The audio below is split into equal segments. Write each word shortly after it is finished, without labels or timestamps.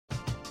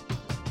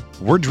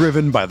We're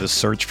driven by the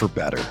search for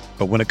better.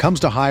 But when it comes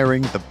to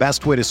hiring, the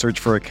best way to search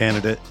for a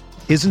candidate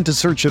isn't to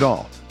search at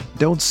all.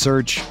 Don't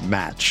search,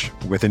 match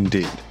with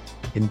Indeed.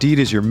 Indeed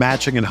is your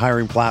matching and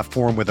hiring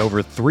platform with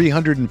over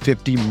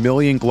 350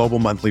 million global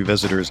monthly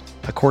visitors,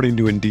 according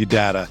to Indeed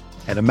data,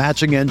 and a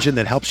matching engine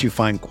that helps you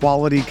find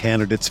quality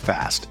candidates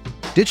fast.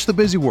 Ditch the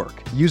busy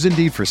work. Use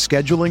Indeed for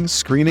scheduling,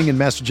 screening, and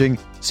messaging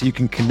so you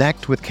can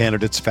connect with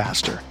candidates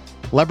faster.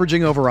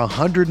 Leveraging over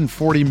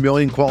 140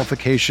 million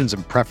qualifications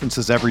and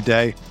preferences every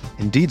day,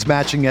 Indeed's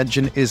matching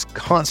engine is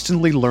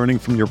constantly learning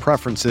from your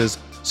preferences,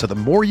 so the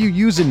more you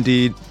use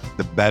Indeed,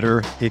 the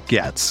better it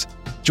gets.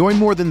 Join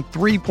more than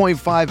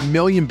 3.5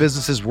 million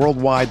businesses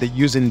worldwide that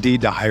use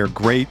Indeed to hire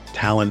great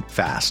talent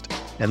fast.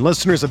 And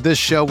listeners of this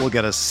show will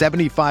get a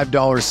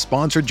 $75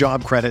 sponsored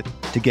job credit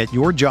to get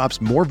your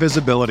jobs more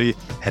visibility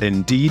at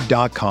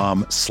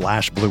Indeed.com/Blue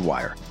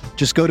Wire.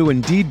 Just go to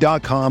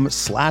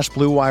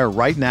Indeed.com/Blue Wire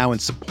right now and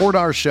support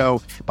our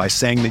show by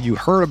saying that you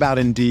heard about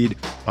Indeed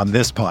on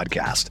this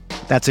podcast.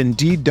 That's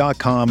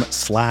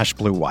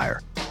Indeed.com/Blue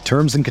Wire.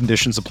 Terms and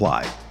conditions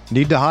apply.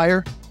 Need to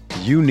hire?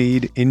 You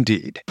need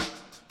Indeed.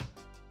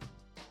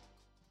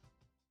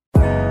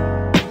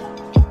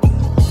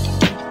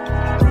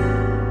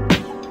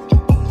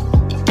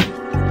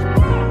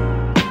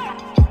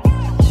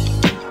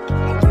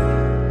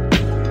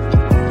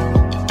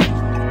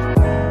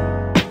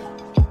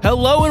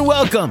 Hello and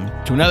welcome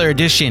to another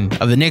edition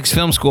of the Knicks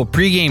Film School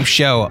pregame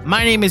show.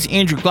 My name is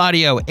Andrew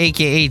Claudio,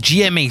 aka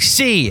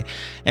GMAC,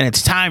 and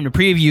it's time to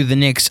preview the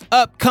Knicks'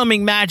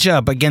 upcoming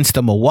matchup against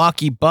the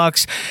Milwaukee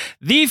Bucks,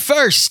 the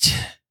first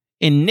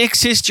in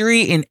Knicks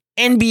history, in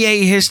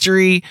NBA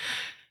history,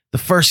 the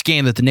first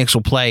game that the Knicks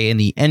will play in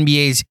the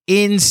NBA's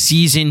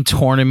in-season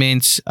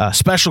tournament.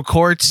 Special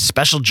courts,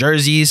 special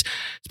jerseys,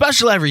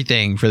 special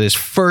everything for this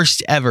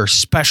first ever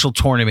special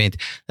tournament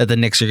that the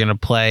Knicks are going to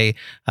play.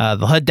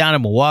 They'll head down to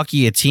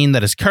Milwaukee, a team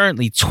that is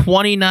currently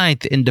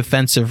 29th in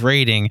defensive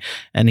rating,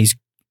 and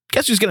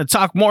guess who's going to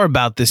talk more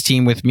about this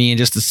team with me in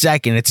just a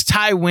second? It's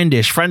Ty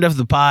Windisch, friend of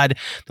the pod.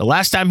 The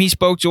last time he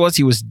spoke to us,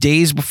 he was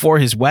days before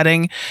his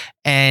wedding,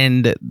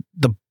 and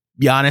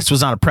Giannis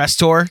was on a press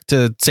tour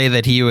to say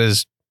that he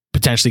was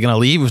potentially going to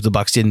leave if the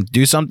Bucks didn't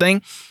do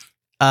something.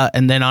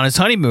 And then on his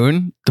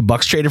honeymoon, the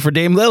Bucks traded for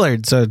Dame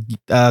Lillard. So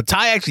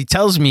Ty actually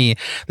tells me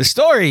the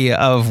story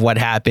of what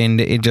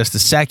happened in just a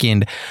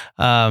second.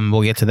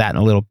 We'll get to that in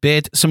a little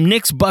bit. Some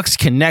Knicks-Bucks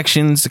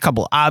connections, a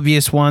couple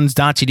obvious ones.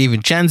 Dante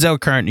DiVincenzo,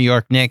 current New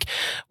York Knick,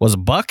 was a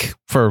Buck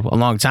for a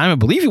long time. I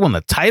believe he won the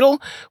title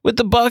with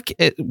the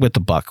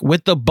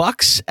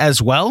Bucks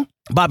as well.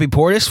 Bobby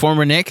Portis,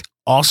 former Knick,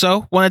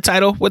 also won a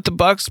title with the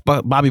Bucks,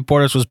 but Bobby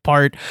Portis was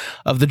part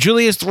of the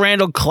Julius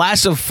Randle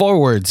class of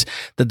forwards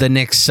that the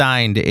Knicks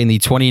signed in the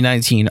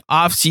 2019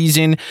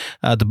 offseason.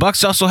 The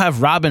Bucks also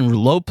have Robin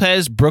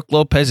Lopez, Brooke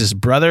Lopez's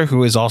brother,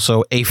 who is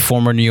also a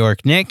former New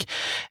York Knick.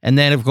 And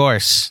then, of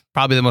course,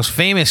 probably the most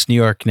famous New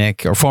York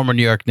Knick, or former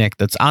New York Knick,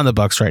 that's on the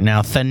Bucks right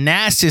now,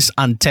 Thanasis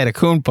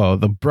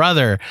Antetokounmpo, the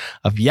brother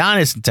of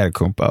Giannis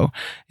Antetokounmpo,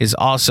 is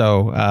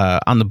also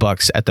on the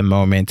Bucks at the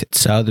moment.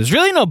 So there's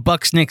really no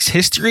Bucks-Knicks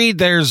history.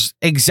 There's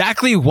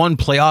exactly one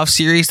playoff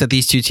series that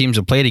these two teams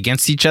have played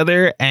against each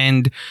other,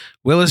 and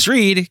Willis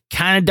Reed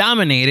kind of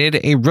dominated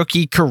a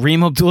rookie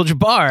Kareem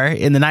Abdul-Jabbar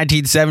in the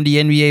 1970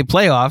 NBA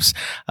playoffs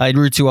en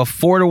route to a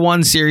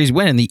 4-1 series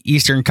win in the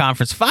Eastern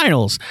Conference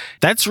Finals.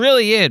 That's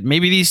really it.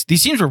 Maybe these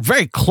teams were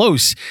very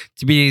close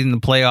to being in the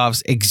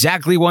playoffs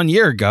exactly 1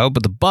 year ago,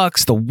 but the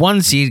Bucks, the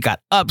 1 seed, got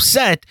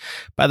upset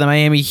by the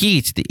Miami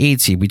Heat, the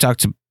 8 seed. We talked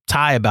to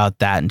Ty about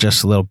that in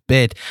just a little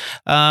bit.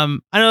 I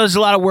know there's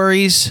a lot of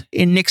worries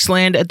in Knicks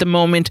land at the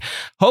moment.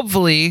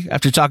 Hopefully,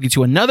 after talking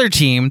to another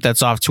team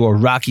that's off to a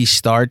rocky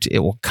start, it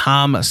will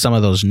calm some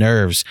of those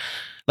nerves.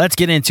 Let's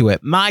get into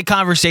it. My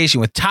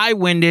conversation with Ty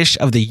Windisch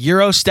of the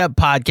Gyro Step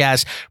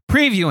podcast,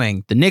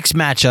 previewing the Knicks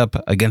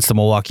matchup against the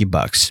Milwaukee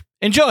Bucks.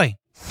 Enjoy.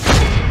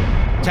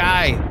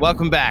 Ty,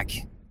 welcome back.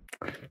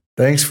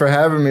 Thanks for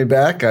having me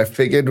back. I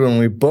figured when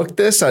we booked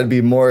this, I'd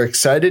be more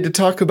excited to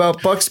talk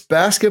about Bucks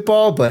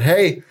basketball, but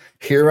hey,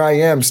 here I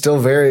am, still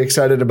very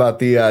excited about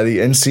the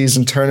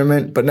in-season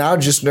tournament, but now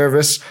just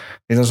nervous.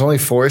 There's only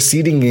 4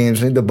 seeding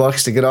games. I need the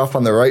Bucks to get off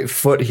on the right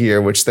foot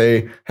here, which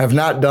they have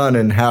not done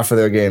in half of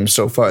their games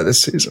so far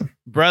this season.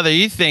 Brother,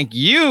 you think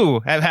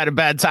you have had a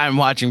bad time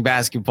watching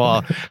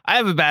basketball. I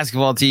have a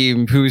basketball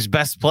team whose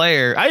best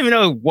player, I don't even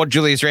know what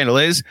Julius Randle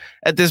is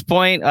at this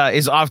point,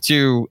 is off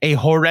to a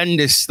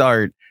horrendous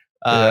start,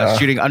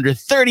 shooting under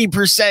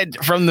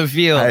 30% from the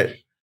field.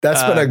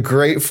 That's been a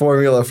great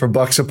formula for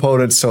Bucks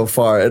opponents so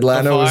far.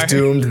 Atlanta was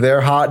doomed.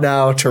 They're hot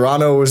now.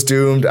 Toronto was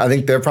doomed. I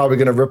think they're probably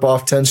going to rip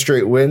off 10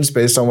 straight wins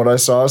based on what I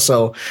saw.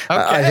 So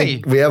I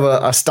think we have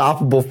a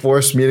stoppable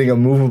force meeting a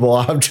movable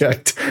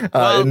object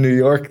in New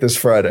York this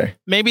Friday.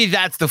 Maybe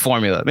that's the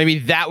formula. Maybe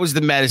that was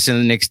the medicine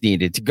the Knicks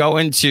needed to go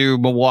into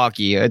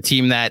Milwaukee, a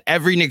team that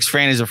every Knicks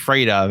fan is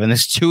afraid of. And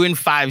this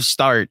 2-5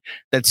 start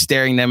that's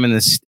staring them in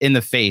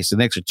the face. The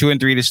Knicks are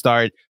 2-3 to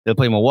start. They'll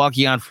play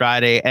Milwaukee on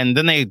Friday, and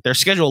then their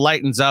schedule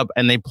lightens up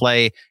and they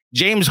play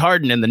James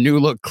Harden and the new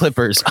look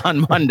Clippers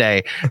on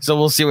Monday. So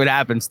we'll see what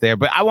happens there.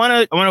 But I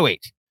want to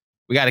wait.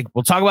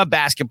 We'll talk about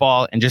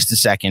basketball in just a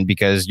second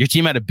because your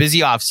team had a busy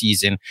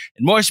offseason, and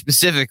more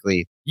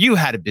specifically, you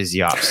had a busy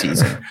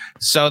offseason.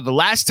 So the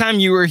last time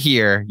you were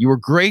here, you were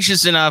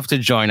gracious enough to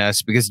join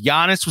us because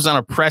Giannis was on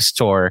a press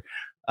tour,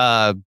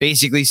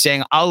 basically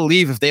saying, I'll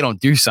leave if they don't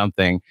do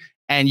something.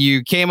 And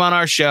you came on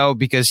our show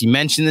because he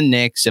mentioned the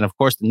Knicks. And of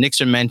course, the Knicks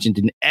are mentioned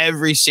in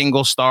every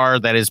single star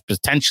that is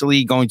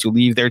potentially going to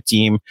leave their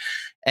team.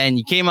 And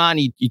you came on,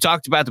 you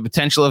talked about the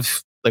potential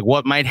of like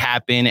what might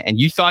happen. And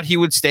you thought he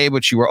would stay,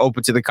 but you were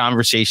open to the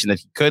conversation that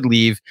he could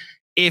leave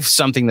if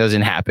something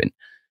doesn't happen.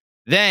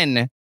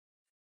 Then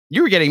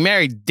you were getting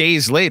married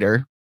days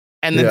later.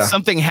 And then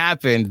something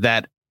happened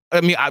that,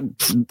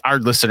 our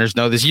listeners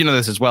know this. You know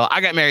this as well. I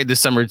got married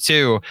this summer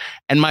too.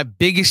 And my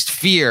biggest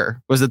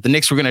fear was that the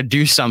Knicks were going to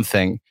do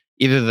something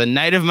either the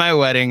night of my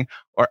wedding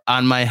or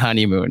on my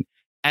honeymoon.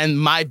 And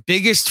my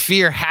biggest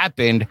fear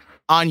happened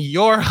on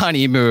your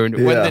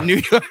honeymoon when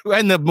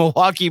the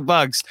Milwaukee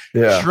Bucks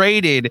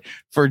traded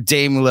for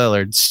Dame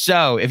Lillard.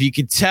 So if you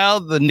could tell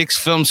the Knicks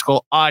Film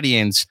School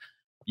audience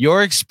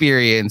your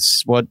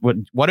experience, what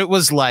it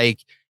was like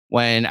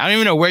when I don't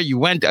even know where you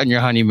went on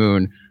your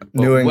honeymoon.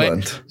 New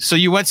England.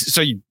 You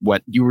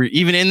were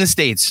even in the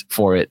States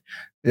for it,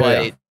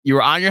 but you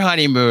were on your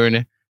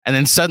honeymoon. And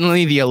then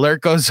suddenly the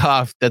alert goes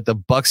off that the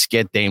Bucks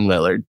get Dame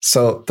Lillard.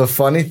 So the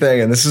funny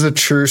thing, and this is a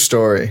true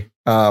story,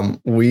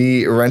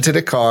 we rented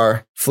a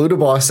car, flew to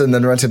Boston,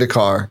 then rented a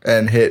car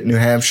and hit New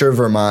Hampshire,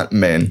 Vermont,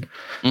 Maine.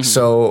 Mm-hmm.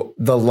 So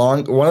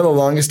probably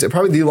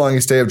the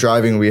longest day of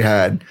driving we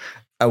had.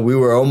 We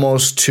were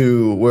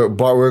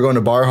we're going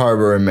to Bar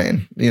Harbor in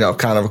Maine,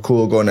 kind of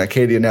cool, going to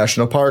Acadia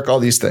National Park, all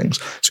these things.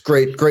 It's a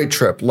great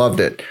trip. Loved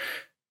it.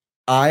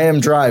 I am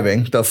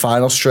driving the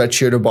final stretch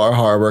here to Bar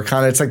Harbor.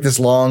 It's like this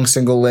long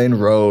single lane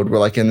road. We're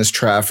like in this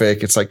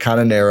traffic. It's like kind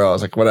of narrow. I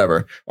was like,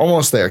 whatever,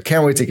 almost there.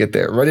 Can't wait to get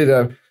there. Ready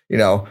to,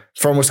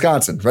 from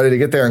Wisconsin, ready to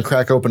get there and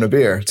crack open a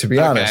beer, to be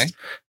honest.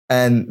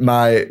 And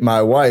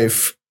my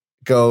wife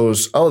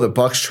goes, oh, the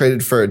Bucks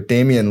traded for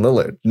Damian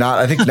Lillard.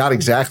 Not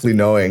exactly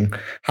knowing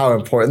how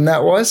important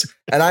that was.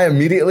 And I'm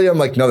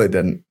like, no, they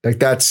didn't. Like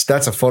that's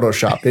a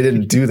Photoshop. They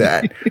didn't do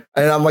that.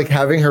 And I'm like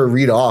having her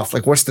read off,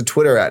 like, what's the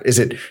Twitter at? Is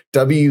it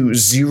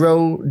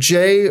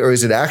W0J or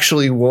is it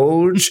actually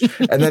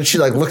Woj? And then she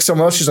like looks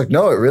somewhere else. She's like,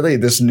 no,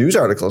 this news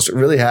article, it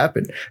really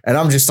happened. And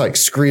I'm just like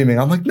screaming.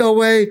 I'm like, no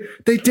way.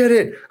 They did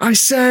it. I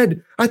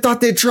thought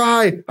they'd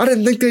try. I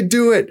didn't think they'd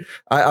do it.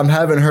 I'm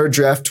having her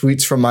draft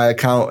tweets from my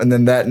account. And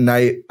then that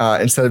night,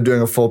 instead of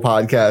doing a full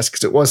podcast,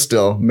 because it was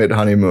still mid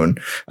honeymoon,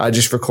 I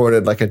just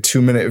recorded like a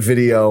 2-minute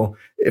video,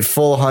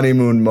 full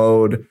honeymoon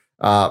mode.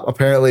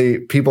 Apparently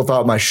people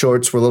thought my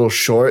shorts were a little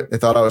short. They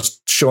thought I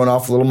was showing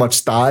off a little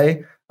much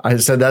thigh. I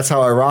said, that's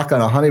how I rock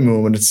on a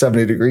honeymoon when it's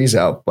 70 degrees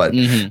out. But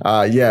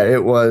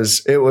it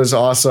was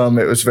awesome.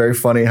 It was very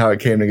funny how it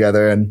came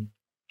together. And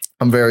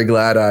I'm very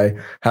glad I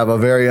have a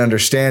very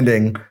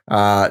understanding,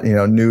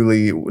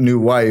 new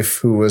wife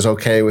who was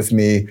okay with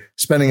me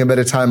spending a bit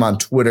of time on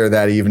Twitter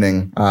that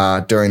evening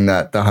during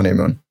the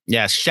honeymoon.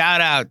 Yeah,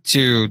 shout out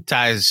to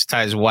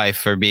Ty's wife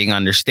for being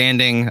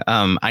understanding.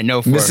 I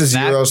know for Mrs.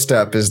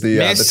 Eurostep is the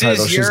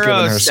title she's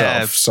given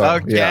herself. So,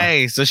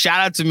 so shout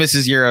out to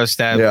Mrs.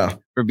 Eurostep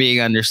for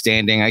being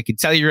understanding. I can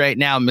tell you right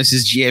now,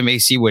 Mrs.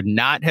 GMAC would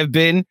not have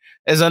been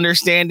as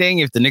understanding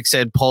if the Knicks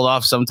had pulled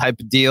off some type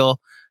of deal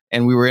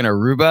and we were in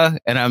Aruba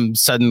and I'm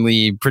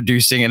suddenly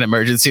producing an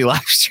emergency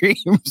live stream.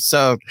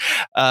 So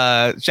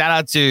shout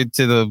out to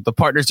the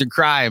partners in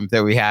crime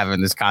that we have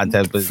in this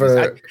content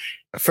business.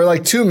 For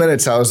like 2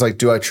 minutes, I was like,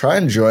 do I try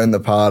and join the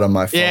pod on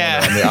my phone or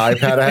on the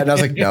iPad I had? And I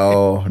was like,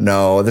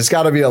 no, there's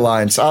got to be a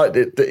line. So,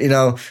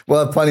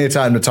 we'll have plenty of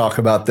time to talk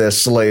about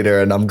this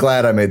later. And I'm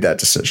glad I made that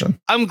decision.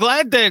 I'm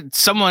glad that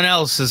someone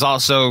else has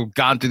also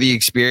gone through the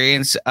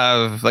experience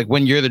of like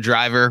when you're the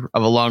driver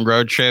of a long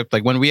road trip,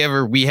 like when we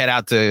head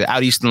out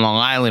east in Long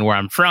Island where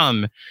I'm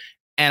from,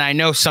 and I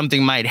know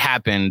something might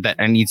happen that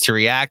I need to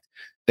react.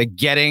 That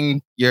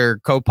getting your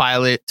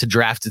co-pilot to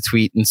draft a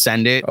tweet and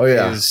send it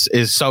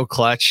is so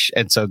clutch.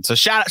 And so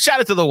shout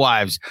out to the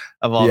wives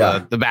of all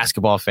the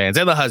basketball fans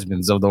and the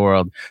husbands of the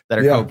world that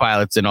are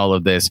co-pilots in all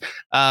of this.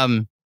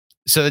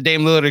 So the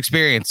Dame Lillard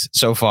experience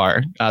so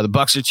far, the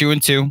Bucks are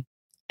 2-2,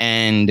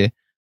 and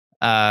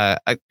I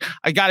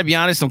got to be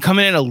honest, I'm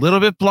coming in a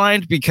little bit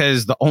blind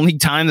because the only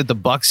time that the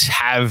Bucks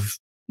have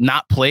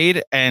not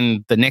played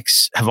and the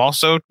Knicks have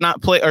also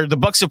not played, or the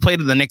Bucks have played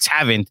and the Knicks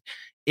haven't,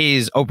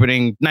 is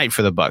opening night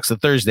for the Bucks, the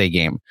Thursday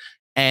game.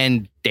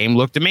 And Dame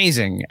looked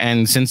amazing.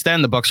 And since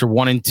then, the Bucks are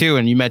 1-2,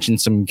 and you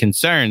mentioned some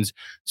concerns.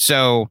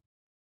 So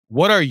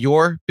what are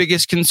your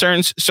biggest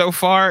concerns so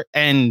far?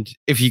 And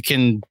if you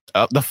can,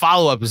 the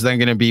follow-up is then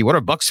going to be, what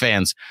are Bucks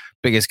fans'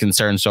 biggest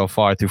concerns so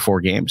far through 4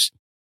 games?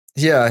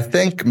 Yeah, I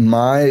think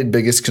my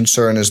biggest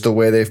concern is the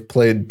way they've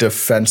played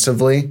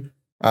defensively.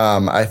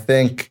 I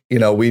think,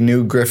 we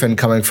knew Griffin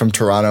coming from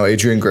Toronto,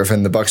 Adrian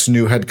Griffin, the Bucks'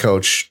 new head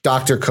coach,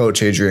 Dr.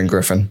 Coach Adrian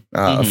Griffin,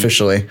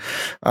 officially.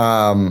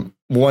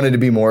 wanted to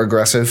be more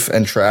aggressive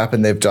and trap,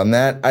 and they've done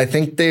that.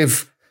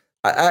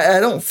 I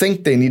don't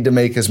think they need to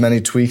make as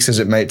many tweaks as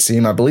it might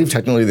seem. I believe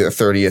technically they're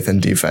 30th in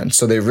defense.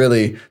 So they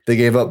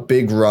gave up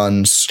big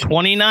runs.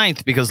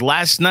 29th, because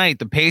last night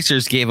the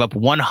Pacers gave up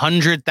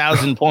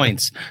 100,000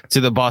 points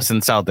to the Boston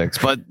Celtics.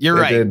 But you're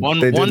right. They did one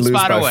lose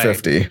spot by away.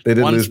 50. They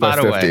did lose by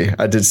 50. Away.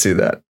 I did see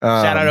that.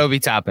 Shout out Obi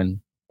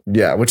Toppin.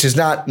 Yeah, which is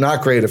not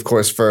great, of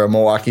course, for a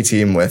Milwaukee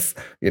team with,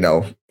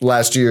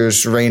 last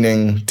year's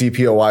reigning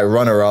DPOY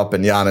runner-up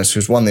and Giannis,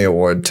 who's won the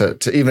award,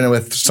 to even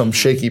with some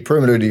shaky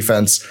perimeter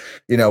defense,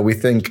 we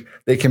think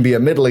they can be a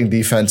middling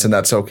defense, and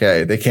that's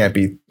okay. They can't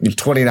be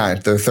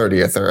 29th or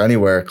 30th or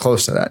anywhere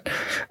close to that.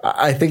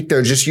 I think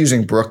they're just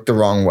using Brook the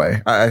wrong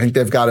way. I think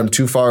they've got him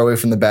too far away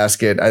from the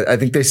basket. I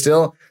think they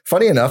still,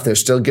 funny enough, they're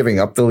still giving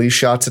up the least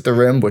shots at the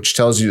rim, which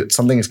tells you that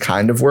something is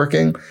kind of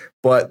working,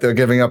 but they're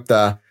giving up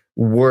the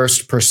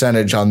worst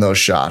percentage on those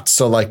shots.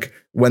 So like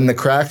when the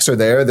cracks are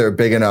there, they're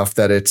big enough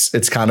that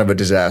it's kind of a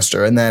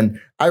disaster. And then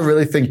I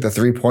really think the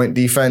 3-point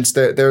defense,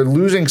 they're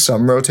losing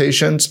some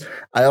rotations.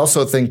 I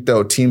also think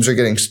though teams are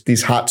getting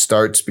these hot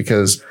starts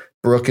because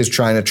Brook is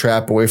trying to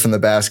trap away from the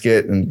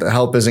basket and the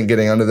help isn't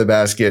getting under the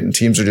basket and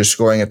teams are just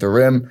scoring at the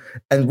rim.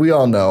 And we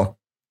all know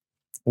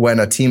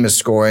when a team is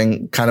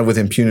scoring kind of with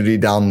impunity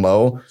down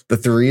low, the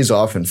threes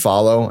often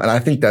follow. And I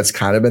think that's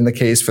kind of been the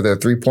case for their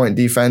 3-point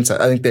defense.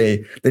 I think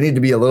they need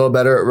to be a little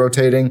better at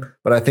rotating,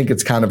 but I think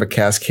it's kind of a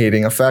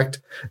cascading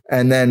effect.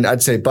 And then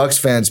I'd say Bucks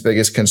fans'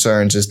 biggest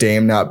concerns is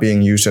Dame not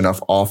being used enough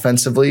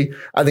offensively.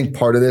 I think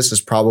part of this is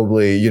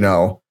probably,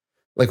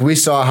 like we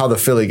saw how the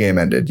Philly game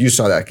ended. You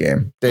saw that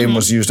game. Dame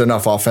was used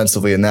enough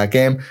offensively in that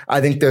game.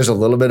 I think there's a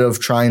little bit of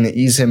trying to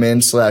ease him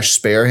in /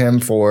 spare him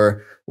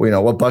for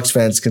what Bucks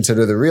fans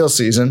consider the real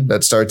season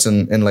that starts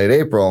in late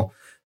April,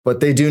 but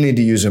they do need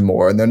to use him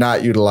more, and they're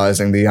not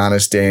utilizing the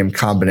Giannis Dame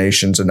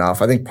combinations enough.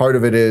 I think part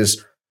of it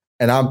is,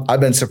 and I've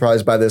been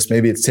surprised by this,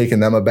 maybe it's taken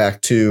them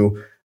aback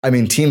too. I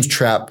mean, teams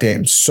trap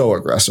Dame so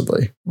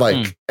aggressively,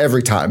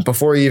 every time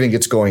before he even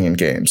gets going in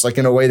games, like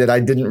in a way that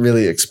I didn't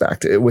really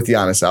expect it with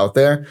Giannis out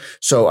there.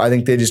 So I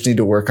think they just need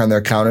to work on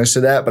their counters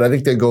to that, but I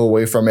think they go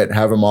away from it,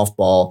 have him off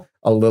ball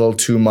a little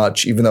too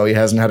much, even though he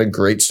hasn't had a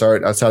great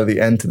start outside of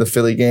the end to the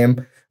Philly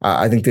game.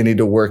 I think they need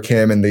to work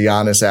him and the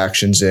Giannis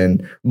actions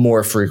in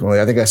more frequently.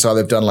 I think I saw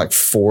they've done like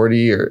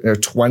 40 or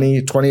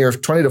 20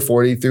 to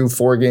 40 through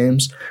 4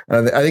 games.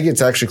 I think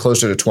it's actually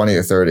closer to 20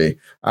 or 30.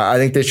 I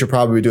think they should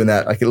probably be doing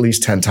that like at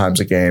least 10 times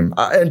a game.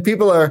 And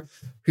people are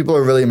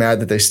really mad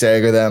that they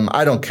stagger them.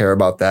 I don't care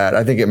about that.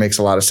 I think it makes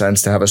a lot of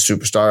sense to have a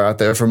superstar out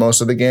there for most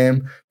of the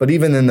game. But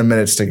even in the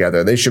minutes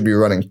together, they should be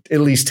running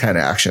at least 10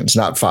 actions,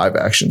 not 5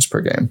 actions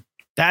per game.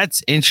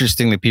 That's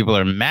interesting that people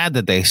are mad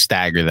that they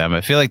stagger them. I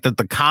feel like that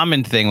the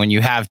common thing when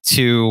you have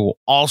 2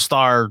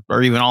 all-star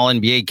or even all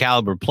NBA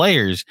caliber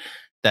players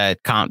that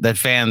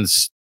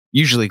fans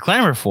usually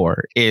clamor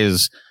for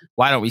is,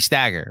 why don't we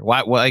stagger?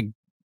 Why like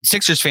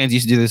Sixers fans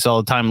used to do this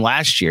all the time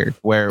last year,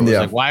 where it was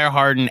like, why are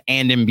Harden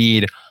and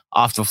Embiid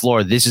off the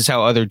floor? This is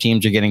how other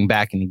teams are getting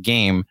back in the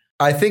game.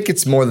 I think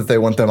it's more that they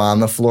want them on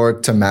the floor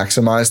to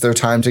maximize their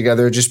time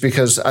together, just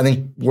because I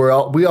think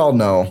we all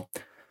know,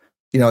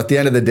 at the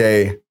end of the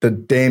day, the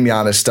Dame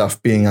Giannis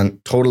stuff being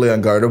totally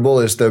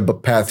unguardable is the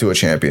path to a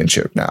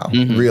championship now,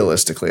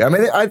 realistically. I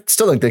mean, I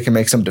still think they can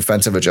make some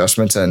defensive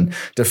adjustments and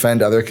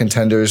defend other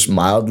contenders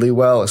mildly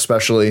well,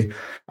 especially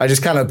I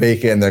just kind of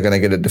bake in they're going to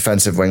get a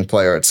defensive wing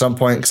player at some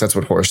point because that's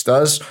what Horst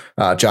does.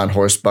 John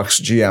Horst,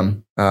 Bucks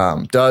GM,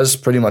 does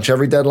pretty much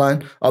every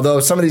deadline, although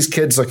some of these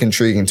kids look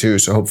intriguing too.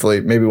 So hopefully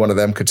maybe one of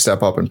them could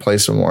step up and play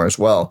some more as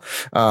well.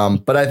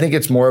 But I think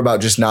it's more about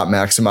just not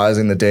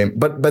maximizing the Dame.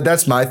 But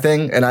that's my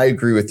thing. And I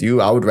agree with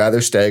you. I would rather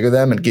stagger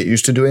them and get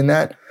used to doing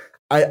that.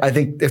 I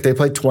think if they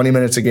play 20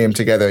 minutes a game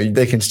together,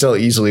 they can still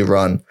easily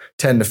run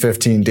 10 to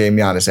 15 Dame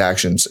Giannis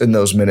actions in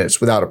those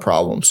minutes without a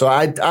problem. So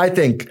I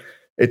think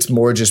it's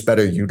more just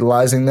better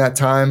utilizing that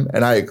time.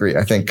 And I agree.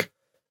 I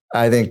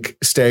think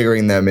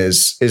staggering them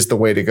is the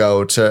way to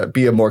go to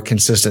be a more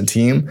consistent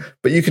team.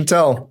 But you can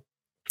tell,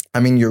 I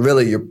mean,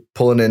 you're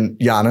pulling in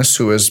Giannis,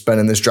 who has been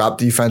in this drop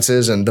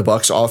defenses and the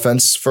Bucks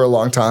offense for a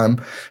long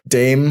time.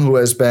 Dame, who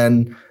has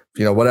been,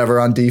 whatever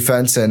on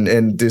defense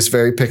and this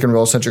very pick and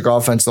roll centric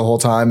offense the whole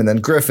time. And then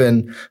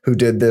Griffin, who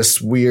did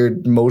this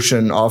weird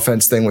motion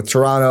offense thing with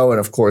Toronto. And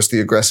of course the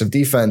aggressive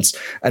defense.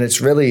 And it's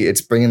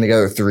bringing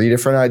together 3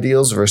 different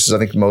ideals versus I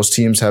think most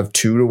teams have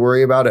 2 to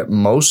worry about at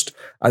most.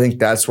 I think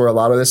that's where a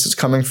lot of this is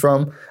coming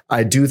from.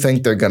 I do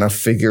think they're going to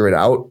figure it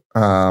out.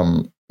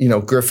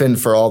 Griffin,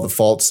 for all the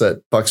faults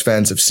that Bucks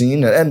fans have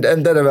seen and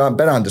that have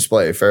been on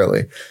display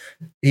fairly,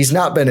 he's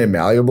not been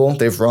invaluable.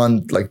 They've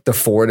run like the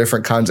 4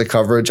 different kinds of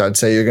coverage I'd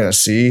say you're going to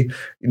see,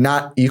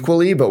 not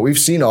equally, but we've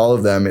seen all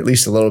of them at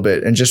least a little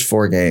bit in just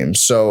 4 games.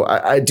 So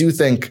I do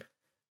think,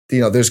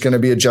 there's going to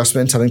be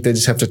adjustments. I think they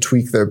just have to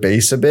tweak their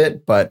base a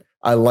bit, but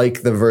I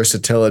like the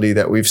versatility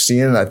that we've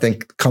seen. And I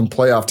think come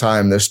playoff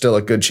time, there's still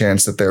a good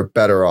chance that they're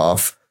better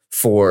off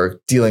for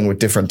dealing with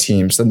different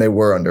teams than they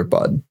were under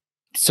Bud.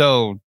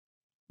 So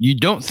you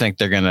don't think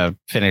they're going to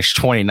finish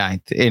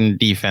 29th in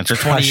defense or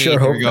 28th. I sure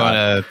hope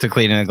going to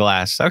cleaning the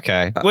glass.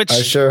 Okay. Which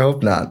I sure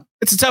hope not.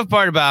 It's a tough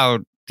part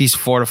about these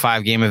 4 to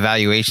 5 game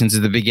evaluations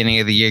at the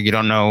beginning of the year. You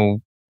don't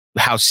know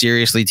how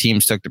seriously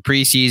teams took the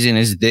preseason.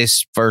 Is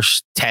this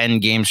first 10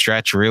 game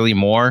stretch really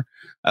more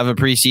of a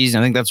preseason?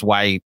 I think that's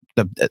why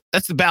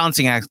that's the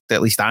balancing act that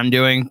at least I'm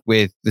doing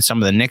with some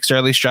of the Knicks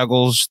early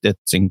struggles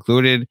that's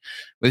included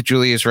with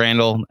Julius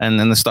Randle and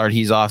then the start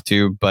he's off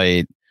to.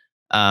 But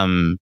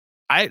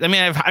I mean,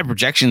 I have high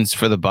projections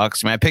for the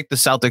Bucks. I mean, I picked the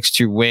Celtics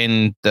to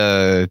win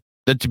to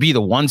be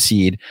the 1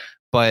 seed,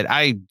 but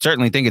I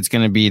certainly think it's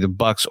going to be the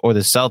Bucks or the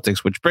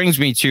Celtics, which brings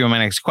me to my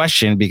next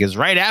question, because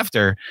right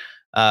after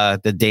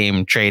the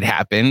Dame trade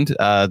happened,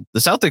 the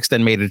Celtics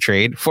then made a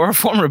trade for a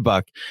former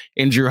Buck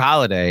in Drew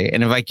Holiday.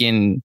 And if I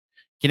can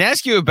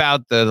ask you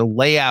about the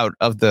layout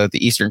of the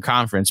Eastern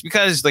Conference,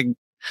 because like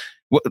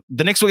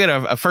the Knicks will get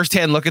a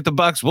first-hand look at the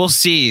Bucks. We'll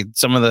see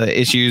some of the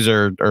issues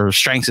or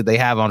strengths that they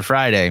have on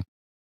Friday.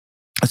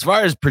 As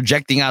far as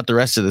projecting out the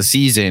rest of the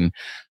season,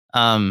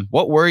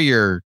 what were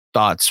your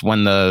thoughts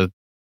when the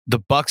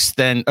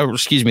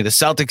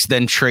Celtics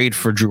then trade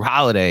for Drew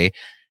Holiday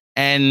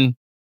and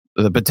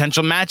the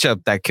potential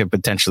matchup that could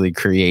potentially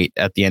create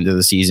at the end of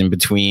the season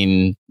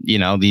between,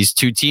 these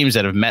two teams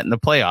that have met in the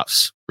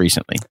playoffs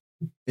recently?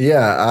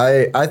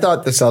 Yeah, I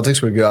thought the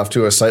Celtics would get off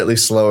to a slightly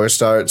slower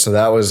start, so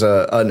that was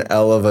an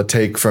L of a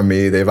take from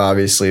me. They've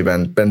obviously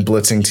been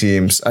blitzing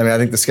teams. I mean, I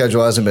think the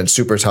schedule hasn't been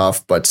super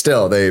tough, but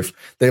still they've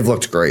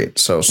looked great.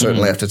 So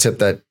certainly have to tip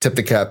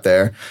the cap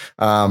there.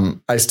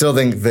 I still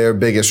think their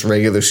biggest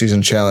regular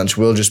season challenge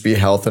will just be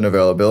health and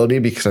availability,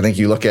 because I think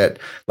you look at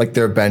like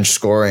their bench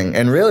scoring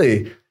and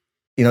really,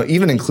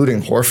 even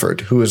including Horford,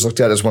 who is looked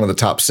at as one of the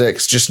top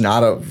 6, just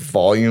not a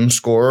volume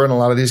scorer in a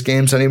lot of these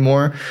games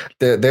anymore.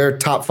 Their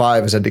top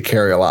 5 has had to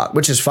carry a lot,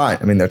 which is fine.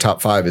 I mean, their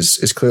top 5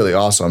 is clearly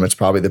awesome. It's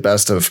probably the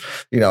best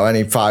of,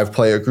 any 5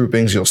 player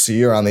groupings you'll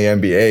see around the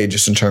NBA,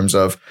 just in terms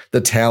of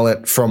the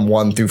talent from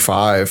 1 through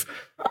 5.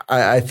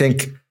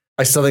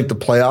 I still think the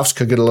playoffs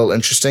could get a little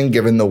interesting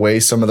given the way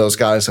some of those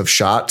guys have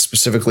shot,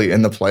 specifically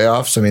in the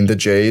playoffs. I mean, the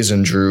Jays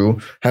and Drew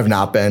have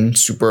not been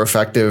super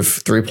effective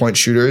 3-point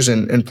shooters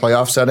in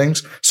playoff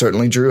settings.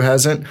 Certainly Drew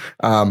hasn't.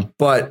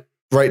 But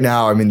right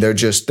now, I mean, they're a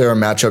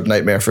matchup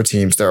nightmare for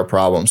teams. They're a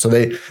problem. So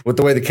with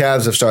the way the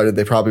Cavs have started,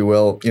 they probably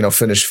will,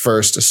 finish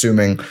first,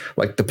 assuming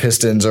like the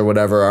Pistons or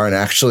whatever aren't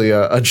actually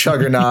a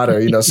juggernaut,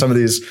 or, some of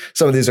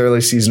these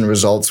early season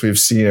results we've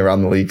seen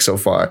around the league so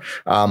far.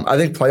 I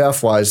think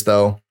playoff wise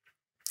though,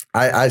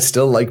 I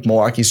still like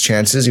Milwaukee's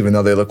chances, even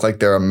though they look like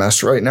they're a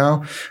mess right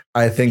now.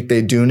 I think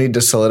they do need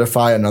to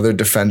solidify another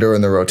defender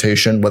in the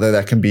rotation, whether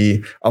that can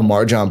be a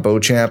Marjon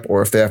Beauchamp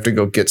or if they have to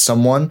go get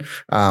someone.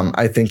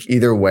 I think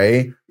either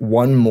way,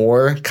 one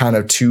more kind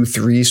of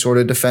 2-3 sort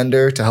of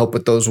defender to help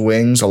with those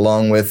wings,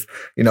 along with,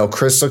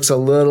 Chris looks a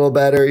little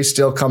better. He's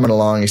still coming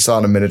along. He's still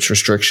on a minutes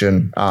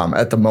restriction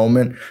at the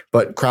moment,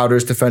 but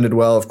Crowder's defended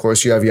well. Of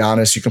course, you have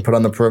Giannis you can put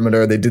on the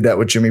perimeter. They did that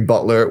with Jimmy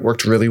Butler. It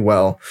worked really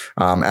well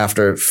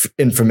after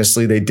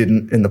infamously they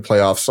didn't in the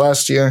playoffs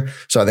last year.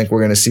 So I think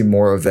we're going to see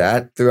more of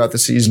that throughout the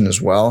season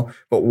as well.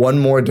 But one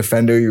more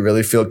defender you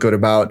really feel good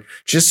about,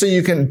 just so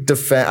you can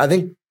defend. I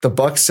think the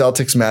Bucks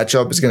Celtics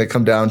matchup is going to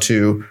come down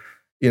to,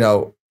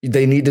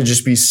 they need to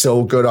just be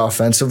so good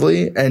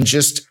offensively and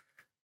just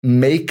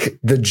make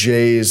the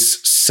Jays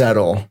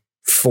settle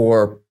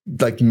for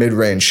like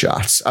mid-range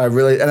shots. I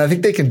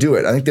think they can do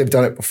it. I think they've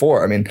done it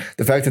before. I mean,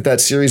 the fact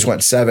that series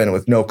went 7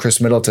 with no Chris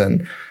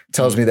Middleton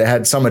tells me they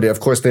had somebody.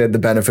 Of course, they had the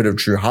benefit of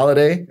Drew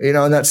Holiday, in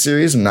that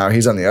series, and now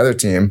he's on the other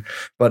team.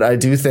 But I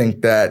do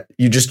think that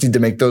you just need to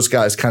make those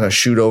guys kind of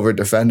shoot over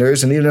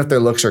defenders. And even if their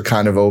looks are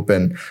kind of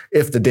open,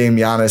 if the Dame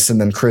Giannis and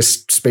then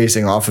Chris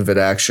spacing off of it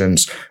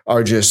actions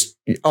are just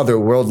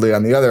otherworldly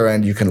on the other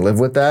end, you can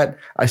live with that.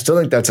 I still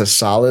think that's a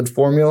solid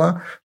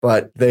formula,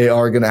 but they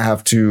are going to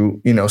have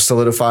to,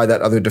 solidify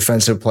that other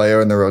defensive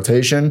player in the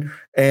rotation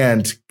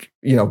and,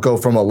 go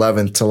from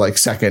 11th to like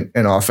 2nd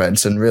in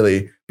offense and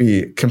really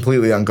be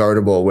completely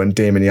unguardable when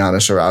Dame and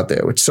Giannis are out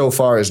there, which so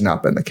far has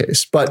not been the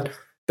case. But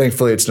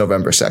thankfully it's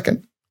November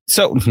 2nd.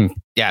 So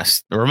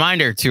yes, a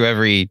reminder to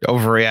every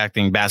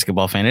overreacting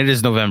basketball fan, it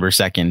is November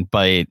 2nd,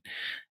 but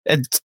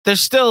there's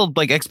still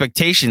like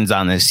expectations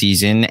on this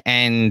season.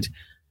 And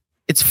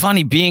it's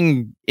funny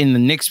being in the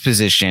Knicks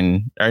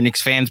position or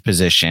Knicks fans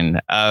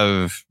position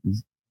of,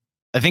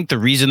 I think the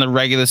reason the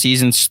regular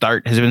season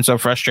start has been so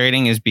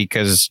frustrating is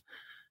because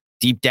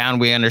deep down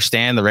we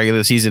understand the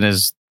regular season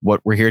is what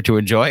we're here to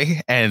enjoy,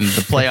 and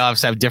the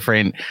playoffs have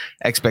different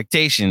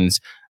expectations.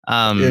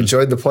 You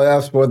enjoyed the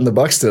playoffs more than the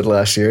Bucks did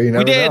last year. You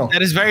never we did. know.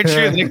 That is very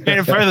true. They made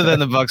it further than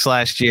the Bucks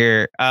last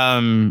year.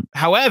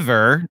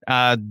 However,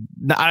 other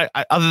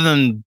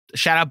than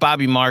shout out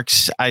Bobby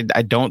Marks, I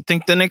don't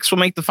think the Knicks will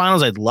make the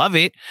finals. I'd love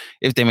it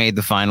if they made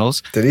the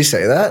finals. Did he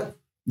say that?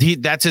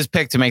 That's his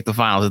pick to make the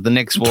finals. The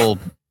Knicks will.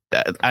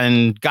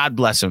 And God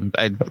bless him.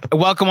 I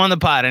welcome on the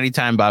pod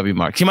anytime, Bobby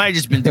Marks. He might have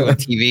just been doing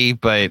TV,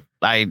 but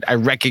I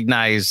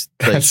recognize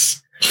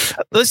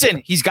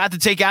Listen, he's got to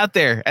take out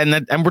there,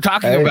 and we're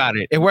talking about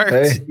it. It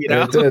worked.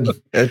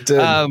 It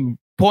did.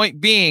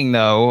 Point being,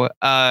 though,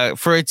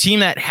 for a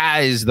team that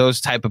has those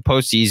type of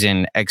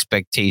postseason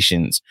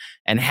expectations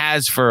and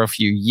has for a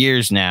few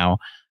years now,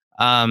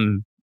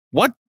 I've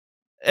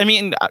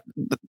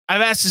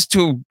asked this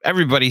to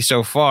everybody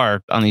so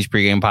far on these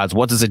pregame pods.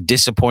 What does a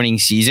disappointing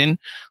season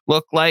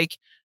look like?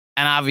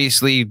 And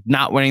obviously,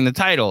 not winning the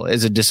title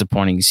is a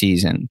disappointing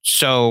season.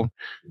 So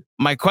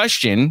my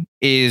question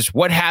is,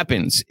 what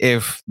happens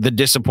if the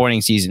disappointing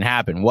season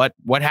happened? What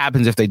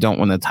happens if they don't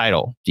win the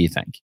title, do you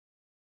think?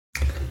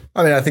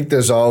 I think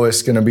there's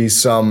always going to be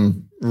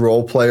some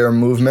role player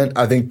movement.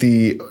 I think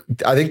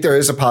there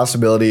is a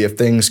possibility if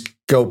things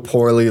go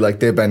poorly like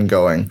they've been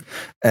going.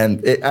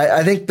 And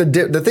I think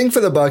the thing for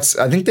the Bucks,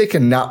 I think they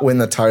can not win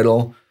the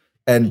title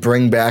and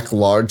bring back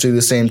largely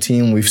the same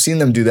team. We've seen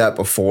them do that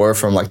before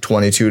from like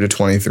 22 to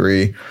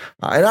 23.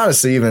 And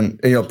honestly, even,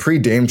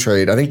 pre-Dame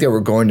trade, I think they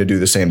were going to do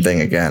the same thing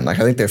again. Like,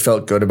 I think they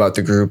felt good about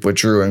the group with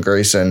Drew and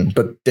Grayson,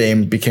 but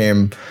Dame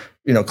became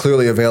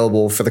clearly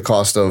available for the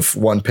cost of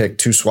 1 pick,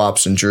 2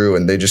 swaps, and Drew,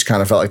 and they just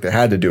kind of felt like they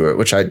had to do it,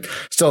 which I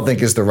still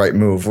think is the right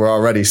move. We're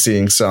already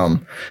seeing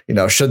some,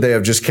 should they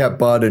have just kept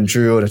Bud and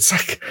Drew? And it's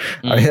like,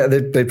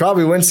 they'd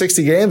probably win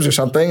 60 games or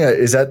something.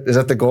 Is that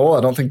the goal?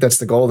 I don't think that's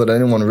the goal that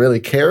anyone really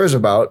cares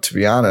about, to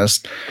be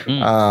honest.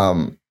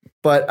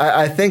 But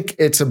I think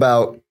it's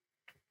about,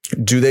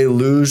 do they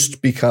lose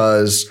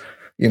because,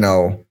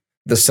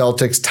 the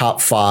Celtics top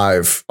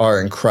 5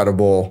 are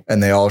incredible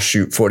and they all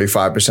shoot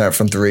 45%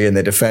 from 3 and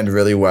they defend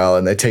really well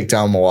and they take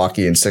down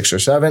Milwaukee in 6 or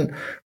 7?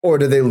 Or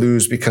do they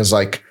lose because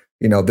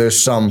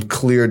there's some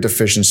clear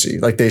deficiency,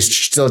 like they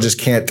still just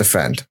can't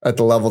defend at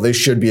the level they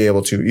should be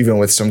able to, even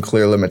with some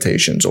clear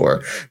limitations,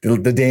 or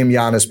the Dame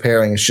Giannis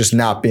pairing is just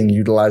not being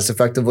utilized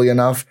effectively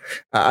enough?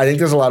 I think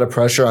there's a lot of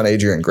pressure on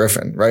Adrian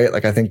Griffin, right?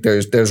 Like, I think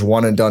there's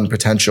one and done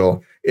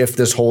potential if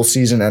this whole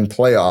season and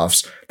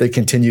playoffs, they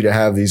continue to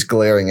have these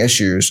glaring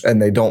issues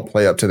and they don't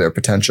play up to their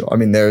potential.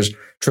 There's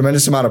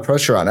tremendous amount of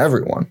pressure on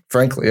everyone,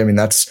 frankly.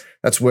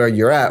 That's where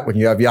you're at when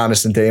you have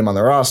Giannis and Dame on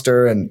the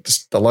roster and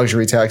just the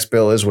luxury tax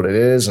bill is what it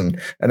is and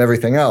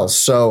everything else.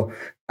 So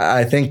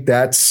I think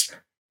that's,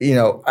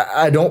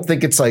 I don't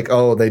think it's like,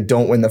 oh, they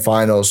don't win the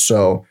finals,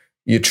 so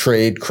you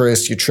trade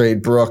Chris, you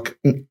trade Brooke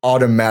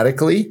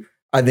automatically.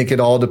 I think it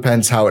all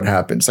depends how it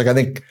happens. Like, I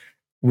think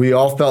we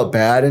all felt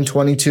bad in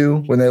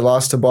 22 when they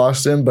lost to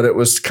Boston, but it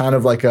was kind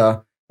of like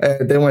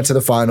they went to the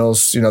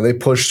finals, they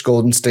pushed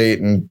Golden State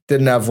and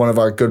didn't have one of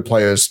our good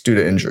players due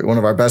to injury, one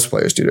of our best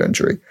players due to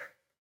injury.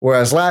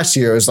 Whereas last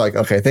year it was like,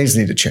 okay, things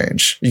need to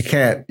change. You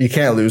can't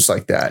lose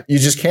like that. You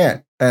just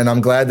can't. And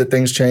I'm glad that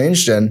things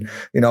changed. And,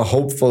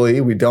 hopefully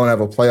we don't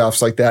have a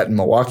playoffs like that in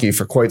Milwaukee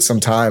for quite some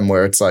time,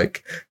 where it's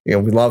like, we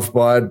love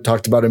Bud,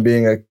 talked about him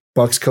being a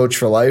Bucks coach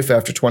for life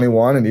after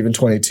 21 and even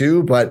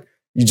 22, but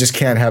you just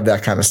can't have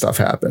that kind of stuff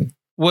happen.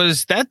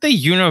 Was that the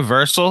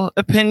universal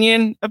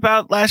opinion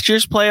about last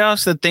year's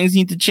playoffs, that things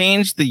need to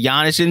change? The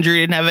Giannis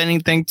injury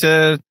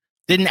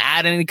didn't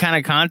add any kind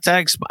of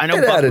context. I know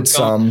Buck added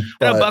some.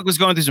 Buck was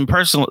going through some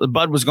personal.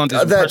 Bud was going through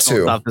some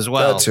personal stuff as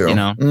well. That too.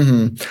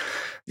 Mm-hmm.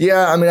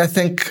 Yeah, I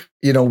think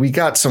we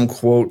got some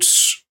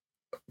quotes.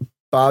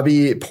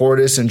 Bobby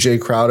Portis and Jay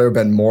Crowder have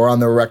been more on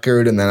the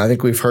record, and then I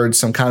think we've heard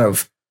some kind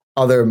of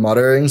other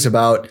mutterings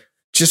about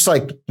just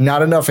like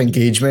not enough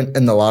engagement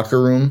in the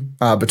locker room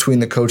between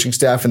the coaching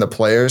staff and the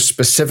players,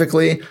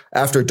 specifically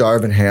after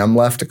Darvin Ham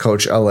left to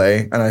coach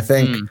LA. And I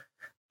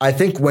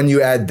think when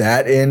you add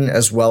that in,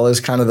 as well as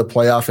kind of the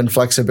playoff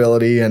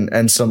inflexibility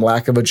and some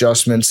lack of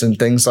adjustments and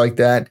things like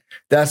that,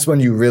 that's when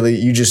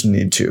you just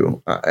need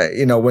to,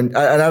 and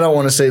I don't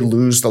want to say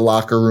lose the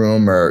locker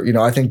room or,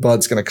 I think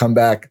Bud's going to come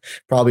back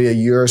probably a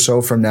year or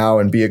so from now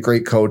and be a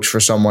great coach for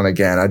someone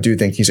again. I do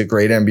think he's a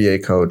great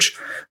NBA coach.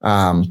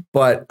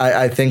 But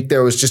I think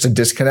there was just a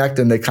disconnect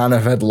and they kind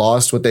of had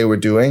lost what they were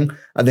doing.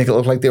 I think it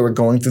looked like they were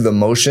going through the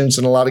motions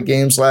in a lot of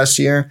games last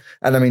year.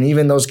 And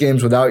even those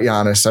games without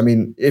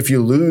Giannis, if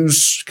you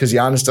lose because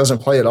Giannis doesn't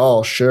play at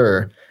all,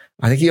 sure.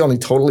 I think he only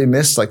totally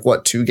missed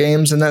 2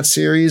 games in that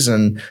series.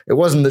 And it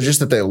wasn't just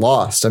that they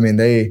lost.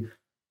 They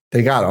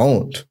got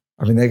owned.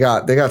 They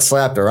got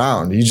slapped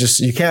around.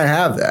 You can't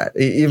have that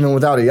even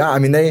without a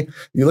Giannis.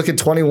 You look at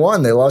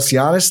 21, they lost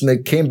Giannis and they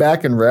came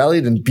back and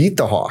rallied and beat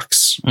the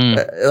Hawks.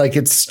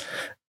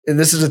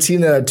 This is a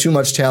team that had too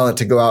much talent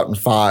to go out in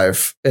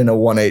 5 in a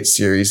 1-8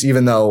 series,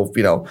 even though,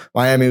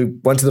 Miami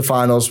went to the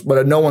finals,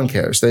 but no one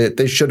cares.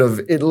 They should have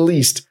at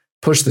least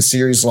pushed the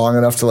series long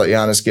enough to let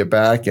Giannis get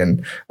back.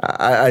 And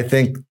I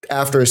think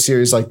after a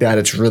series like that,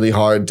 it's really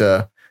hard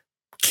to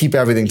keep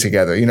everything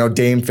together.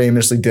 Dame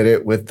famously did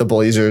it with the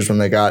Blazers when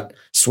they got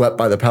swept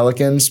by the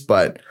Pelicans,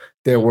 but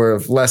there were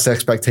less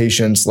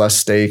expectations, less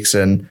stakes.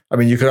 And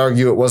you could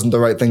argue it wasn't the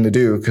right thing to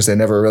do because they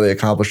never really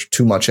accomplished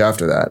too much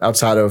after that,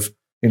 outside of,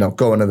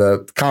 going to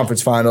the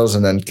conference finals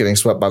and then getting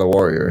swept by the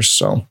Warriors.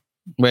 So,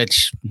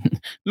 which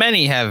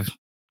many have.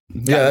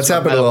 Yeah, that's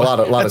happened to a lot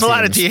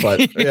of teams.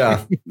 But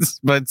yeah,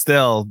 but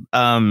still,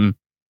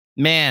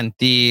 man,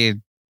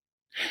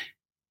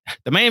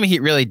 The Miami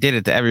Heat really did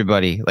it to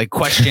everybody. Like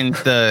questioned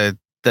the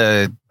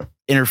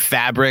inner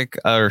fabric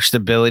or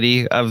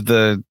stability of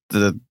the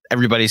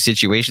everybody's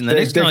situation.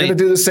 They're going to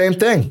do the same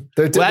thing.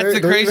 They're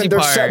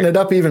setting it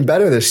up even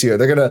better this year.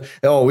 They're going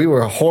to, we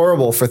were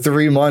horrible for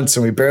 3 months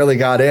and we barely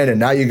got in, and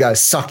now you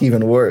guys suck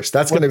even worse.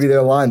 That's going to be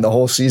their line the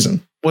whole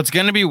season. What's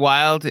going to be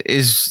wild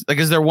is they're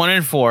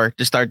 1-4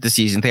 to start the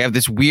season. They have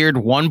this weird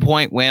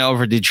 1-point win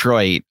over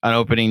Detroit on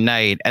opening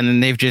night, and then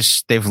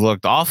they've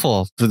looked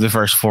awful through the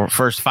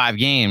first 5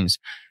 games.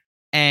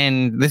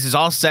 And this is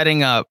all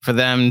setting up for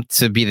them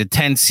to be the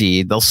 10th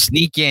seed. They'll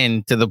sneak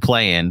in to the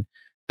play-in.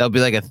 They'll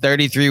be like a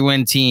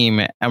 33-win team,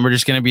 and we're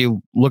just going to be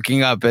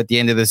looking up at the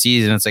end of the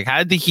season. It's like, how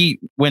did the Heat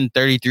win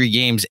 33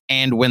 games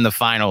and win the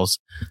finals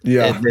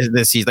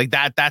this season? Like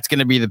that's going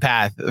to be the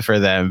path for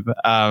them.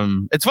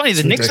 It's funny.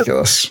 The Knicks are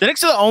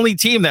the only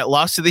team that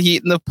lost to the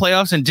Heat in the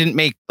playoffs and didn't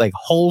make like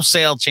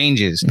wholesale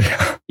changes. Like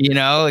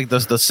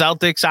the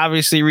Celtics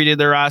obviously redid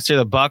their roster.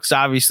 The Bucks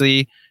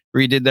obviously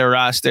redid their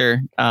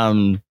roster.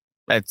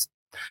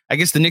 I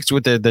guess the Knicks,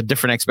 with the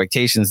different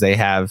expectations they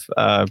have,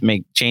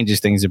 changes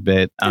things a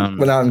bit.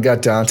 Went out and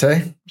got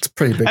Dante. It's a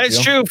pretty big deal.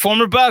 That's true.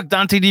 Former Buck,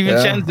 Dante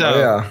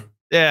DiVincenzo.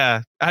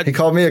 Yeah. He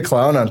called me a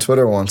clown on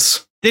Twitter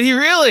once. Did he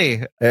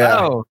really? Yeah.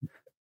 Oh.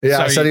 Yeah,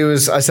 I said he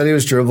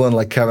was dribbling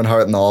like Kevin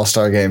Hart in the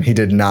All-Star game. He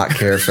did not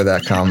care for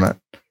that comment.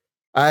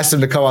 I asked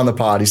him to come on the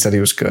pod. He said he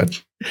was good.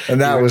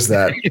 And that was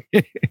that.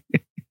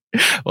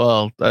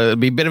 Well,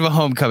 it'd be a bit of a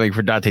homecoming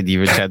for Dante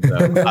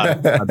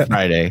DiVincenzo on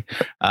Friday.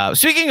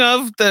 Speaking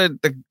of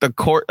the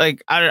court,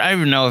 like I don't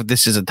even know if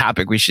this is a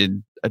topic we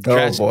should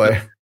address. Oh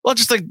boy! Well,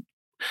 just like,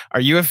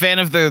 are you a fan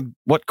of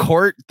what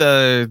court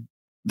the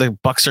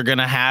Bucks are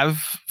gonna have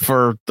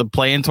for the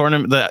play-in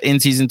tournament, the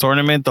in-season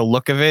tournament? The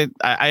look of it,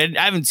 I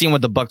haven't seen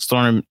what the Bucks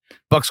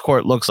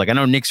court looks like. I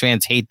know Knicks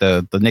fans hate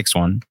the Knicks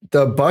one.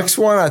 The Bucks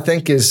one, I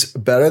think, is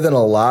better than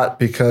a lot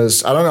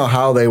because I don't know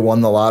how they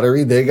won the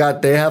lottery. They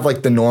have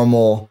like the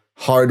normal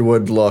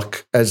hardwood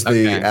look as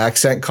the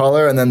accent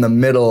color, and then the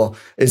middle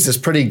is this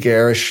pretty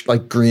garish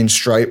like green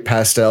stripe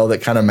pastel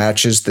that kind of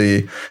matches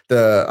the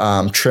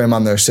trim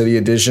on their City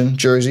Edition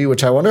jersey,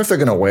 which I wonder if they're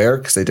going to wear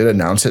because they did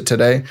announce it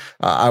today.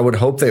 I would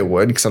hope they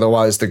would, because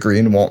otherwise the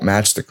green won't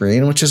match the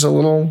green, which is a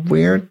little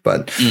weird.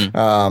 But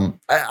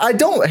I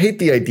don't hate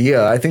the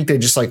idea. I think they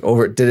just like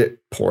overdid it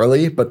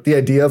poorly, but the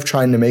idea of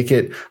trying to make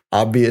it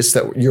obvious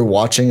that you're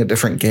watching a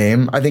different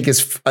game, I think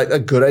is a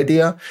good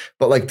idea.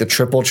 But like the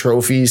triple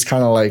trophies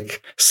kind of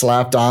like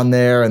slapped on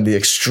there, and the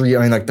extreme,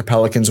 I mean, like the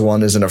Pelicans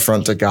one is an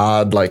affront to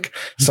God, like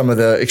some of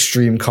the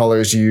extreme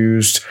colors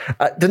used.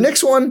 The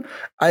Knicks one,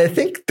 I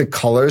think the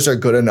colors are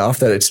good enough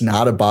that it's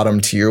not a bottom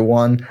tier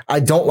one. I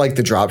don't like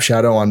the drop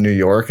shadow on New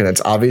York, and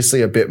it's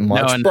obviously a bit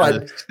much,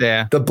 but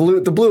the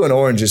blue and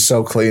orange is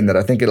so clean that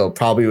I think it'll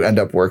probably end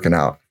up working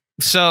out.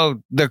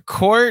 So the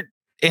court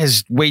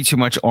has way too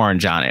much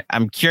orange on it.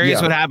 I'm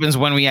curious what happens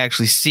when we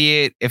actually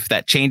see it, if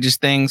that changes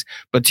things.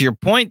 But to your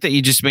point that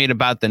you just made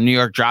about the New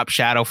York drop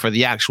shadow for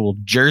the actual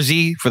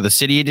jersey, for the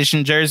City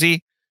Edition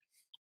jersey,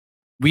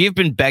 we have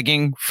been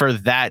begging for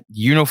that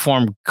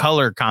uniform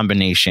color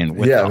combination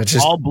with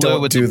all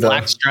blue with the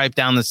black stripe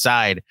down the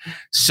side.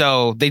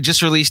 So they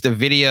just released a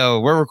video.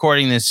 We're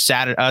recording this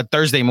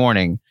Thursday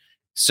morning.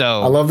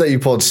 So I love that you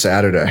pulled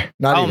Saturday.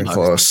 Not even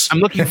close. I'm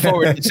looking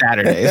forward to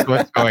Saturday is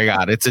what's going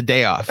on. It's a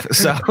day off.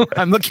 So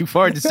I'm looking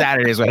forward to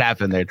Saturday is what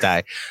happened there,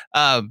 Ty.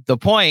 The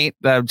point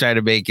that I'm trying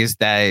to make is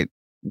that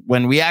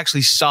when we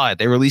actually saw it,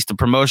 they released a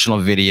promotional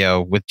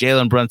video with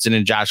Jalen Brunson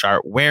and Josh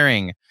Hart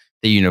wearing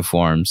the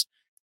uniforms.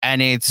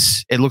 And it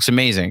looks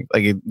amazing.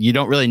 Like you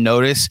don't really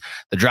notice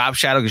the drop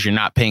shadow because you're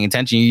not paying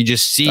attention. You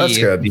just see. That's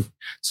good.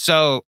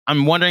 So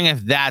I'm wondering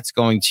if that's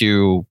going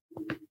to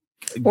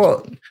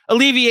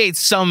alleviate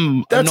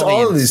some. That's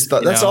all of these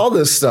stuff. That's all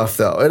this stuff,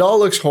 though. It all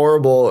looks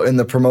horrible in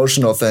the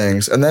promotional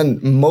things, and then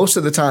most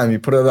of the time you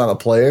put it on the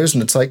players,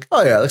 and it's like,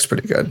 oh yeah, it looks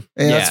pretty good.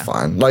 Yeah, that's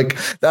fine. Like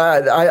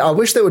that. I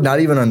wish they would not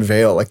even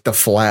unveil like the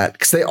flat,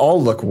 because they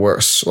all look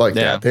worse. Like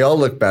that. They all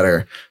look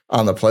better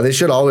on the play. They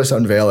should always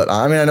unveil it.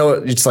 I mean, I know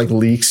it's like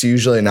leaks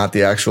usually, not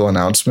the actual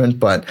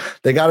announcement, but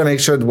they got to make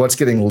sure that what's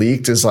getting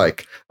leaked is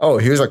like, oh,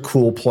 here's a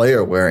cool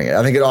player wearing it.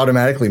 I think it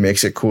automatically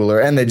makes it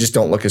cooler, and they just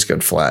don't look as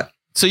good flat.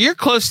 So you're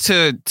close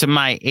to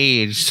my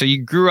age. So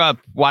you grew up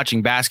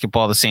watching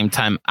basketball the same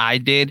time I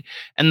did.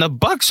 And the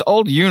Bucks'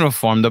 old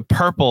uniform, the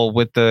purple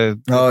with the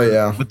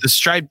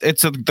stripe,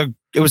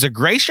 it was a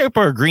gray stripe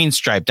or a green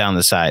stripe down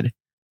the side.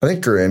 I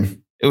think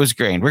green. It was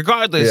green.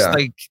 Regardless,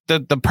 like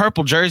the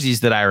purple jerseys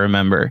that I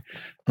remember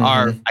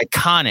are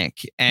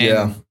iconic.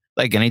 And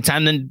like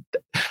anytime, then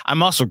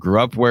I'm also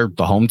grew up where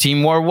the home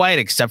team wore white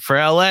except for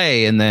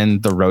LA, and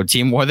then the road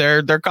team wore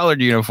their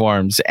colored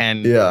uniforms.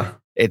 And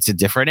it's a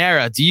different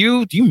era. Do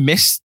you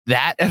miss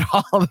that at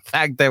all? The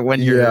fact that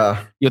when you're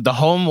the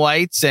home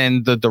whites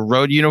and the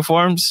road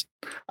uniforms?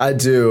 I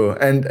do.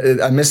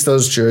 And I miss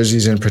those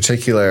jerseys in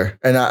particular.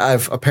 And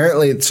I've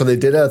apparently, so they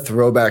did a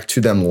throwback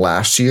to them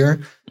last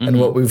year. And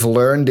what we've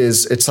learned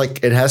is it's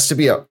like it has to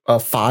be a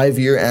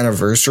 5-year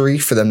anniversary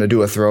for them to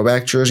do a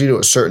throwback jersey to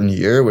a certain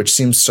year, which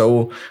seems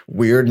so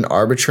weird and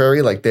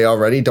arbitrary. Like they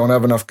already don't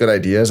have enough good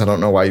ideas. I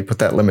don't know why you put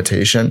that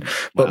limitation.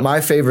 But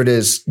my favorite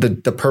is the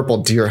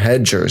purple deer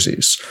head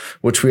jerseys,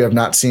 which we have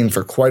not seen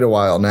for quite a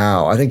while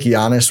now. I think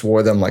Giannis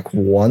wore them like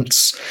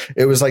once.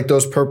 It was like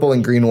those purple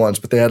and green ones,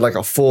 but they had like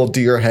a full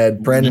deer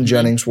head. Brandon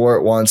Jennings wore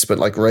it once, but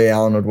like Ray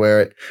Allen would wear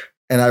it.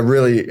 And I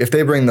really, if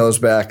they bring those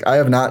back, I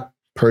have not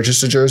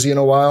purchased a jersey in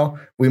a while.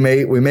 We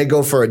may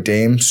go for a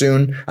Dame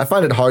soon. I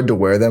find it hard to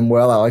wear them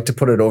well. I like to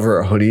put it over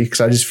a hoodie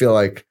because I just feel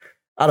like,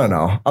 I don't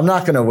know. I'm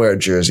not going to wear a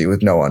jersey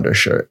with no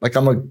undershirt. Like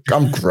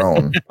I'm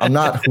grown. I'm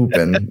not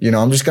hooping,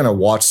 I'm just going to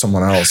watch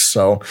someone else.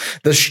 So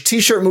the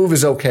t-shirt move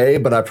is okay,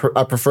 but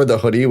I prefer the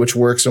hoodie, which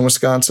works in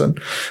Wisconsin.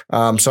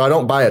 So I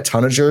don't buy a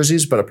ton of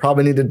jerseys, but I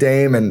probably need a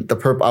Dame and the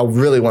purple. I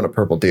really want a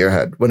purple deer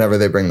head whenever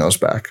they bring those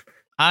back.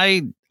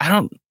 I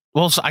don't.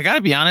 Well, so I got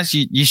to be honest,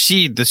 you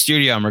see the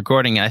studio I'm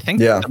recording in. I think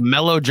the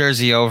Mellow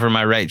jersey over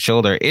my right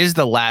shoulder is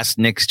the last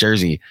Knicks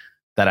jersey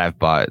that I've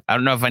bought. I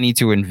don't know if I need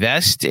to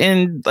invest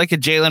in like a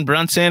Jalen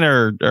Brunson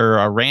or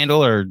a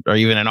Randall or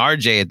even an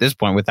RJ at this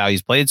point with how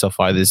he's played so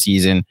far this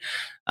season.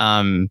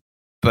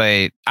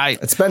 But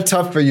it's been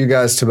tough for you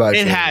guys to buy.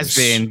 It has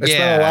been. It's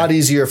been a lot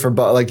easier for,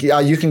 like,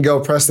 you can go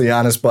press the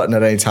Giannis button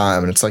at any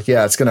time. And it's like,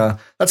 that's going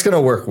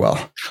to work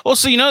well. Well,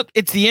 so,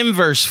 it's the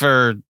inverse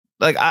for,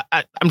 like,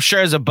 I'm sure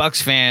as a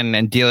Bucks fan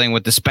and dealing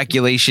with the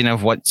speculation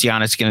of what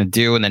Giannis going to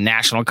do and the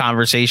national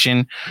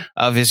conversation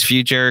of his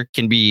future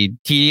can be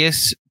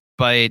tedious,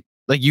 but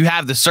like you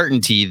have the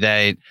certainty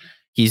that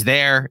he's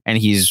there and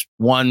he's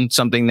won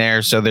something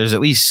there. So there's at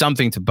least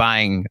something to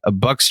buying a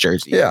Bucks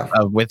jersey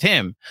with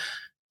him.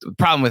 The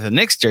problem with a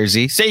Knicks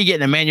jersey, say you get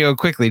an Emmanuel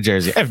Quickley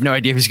jersey. I have no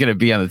idea if he's going to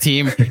be on the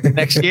team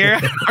next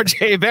year. Or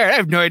Jay Barrett, I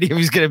have no idea if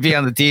he's going to be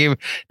on the team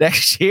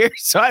next year.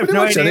 So I have pretty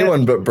no much idea.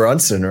 Anyone but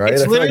Brunson, right?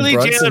 It's I feel literally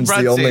like Brunson's Jalen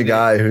Brunson. The only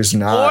guy who's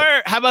not.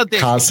 Or how about this?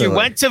 Constantly. If you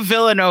went to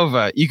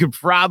Villanova, you could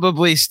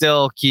probably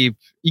still you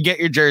get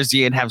your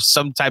jersey and have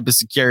some type of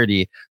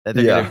security that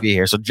they're going to be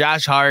here. So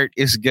Josh Hart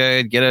is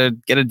good. Get a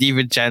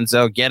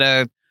DiVincenzo. Get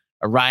a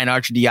Ryan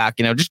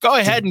Arcidiacono. Just go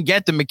ahead and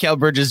get the Mikal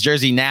Bridges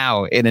jersey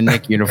now in a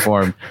Knick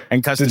uniform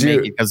and custom make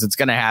it because it's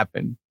going to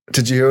happen.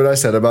 Did you hear what I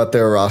said about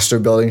their roster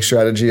building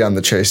strategy on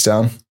the chase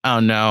down? Oh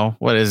no.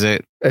 What is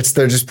it?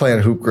 They're just playing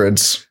hoop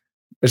grids.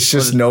 It's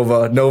just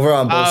Nova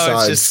on both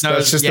sides.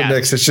 That's just the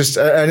Knicks. It's just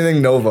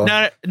anything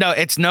Nova. No,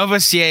 it's Nova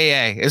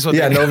CAA is what.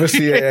 Nova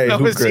CAA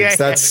hoop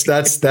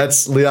grids.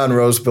 That's Leon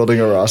Rose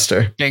building a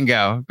roster.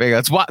 Bingo.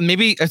 It's what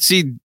maybe let's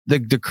see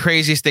the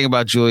craziest thing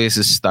about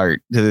Julius's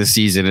start to the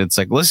season. It's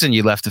like, listen,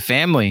 you left the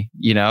family.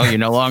 You're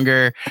no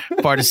longer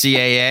part of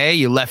CAA.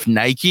 You left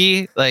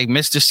Nike, like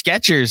Mr.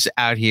 Skechers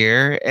out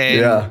here,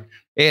 and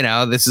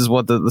this is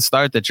what the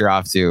start that you're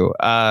off to.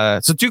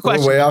 So two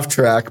questions. We're way off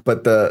track,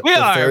 but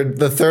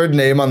the third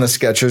name on the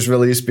Skechers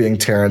release being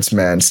Terrence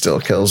Mann still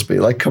kills me.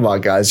 Like, come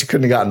on, guys, you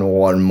couldn't have gotten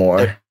one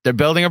more. They're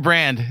building a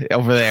brand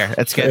over there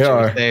at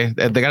Skechers.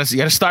 They got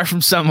to start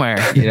from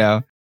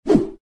somewhere.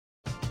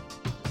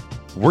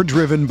 We're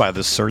driven by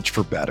the search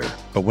for better,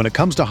 but when it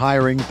comes to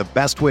hiring, the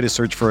best way to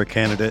search for a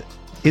candidate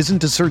isn't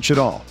to search at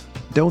all.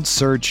 Don't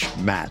search,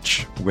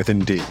 match with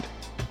Indeed.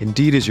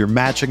 Indeed is your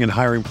matching and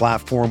hiring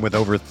platform with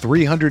over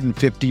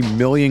 350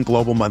 million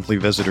global monthly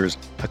visitors,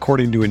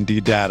 according to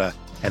Indeed data,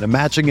 and a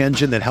matching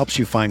engine that helps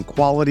you find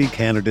quality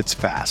candidates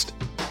fast.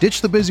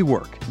 Ditch the busy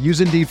work. Use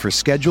Indeed for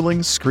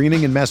scheduling,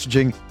 screening, and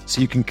messaging so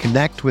you can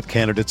connect with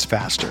candidates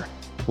faster.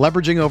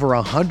 Leveraging over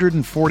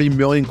 140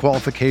 million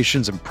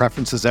qualifications and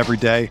preferences every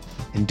day,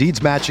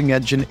 Indeed's matching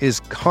engine is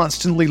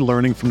constantly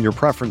learning from your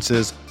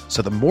preferences,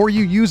 so the more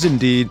you use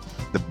Indeed,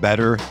 the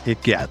better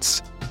it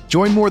gets.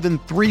 Join more than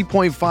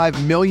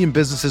 3.5 million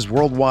businesses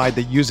worldwide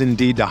that use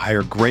Indeed to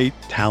hire great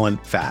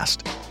talent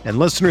fast. And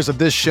listeners of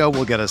this show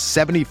will get a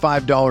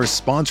 $75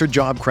 sponsored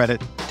job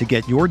credit to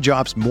get your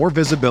jobs more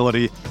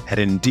visibility at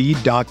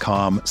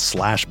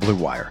Indeed.com/Blue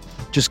Wire.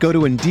 Just go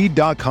to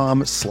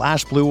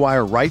Indeed.com/Blue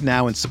Wire right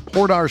now and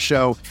support our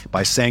show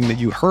by saying that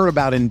you heard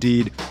about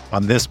Indeed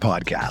on this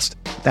podcast.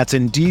 That's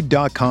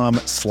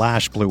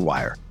Indeed.com/Blue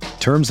Wire.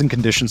 Terms and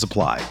conditions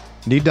apply.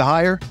 Need to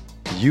hire?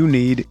 You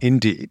need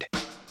Indeed.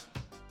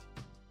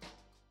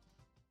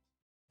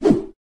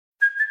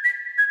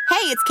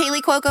 Hey, it's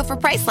Kaylee Cuoco for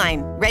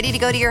Priceline. Ready to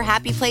go to your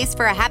happy place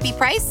for a happy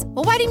price?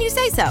 Well, why didn't you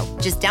say so?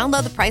 Just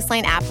download the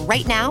Priceline app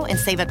right now and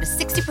save up to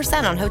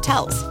 60% on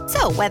hotels.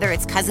 So whether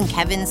it's Cousin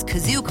Kevin's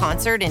Kazoo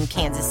Concert in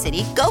Kansas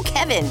City, go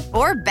Kevin,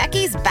 or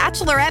Becky's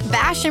Bachelorette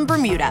Bash in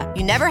Bermuda,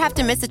 you never have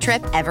to miss a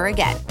trip ever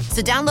again.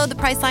 So download the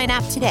Priceline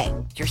app today.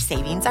 Your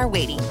savings are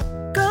waiting.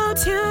 Go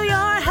to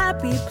your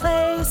happy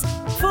place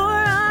for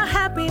a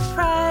happy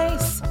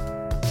price.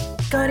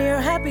 Go to your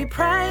happy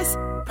price,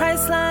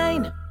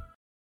 Priceline.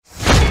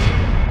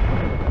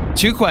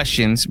 Two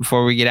questions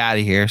before we get out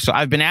of here. So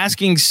I've been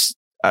asking some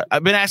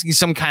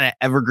kind of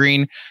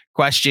evergreen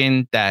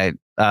question that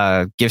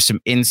gives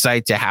some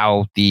insight to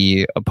how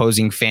the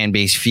opposing fan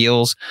base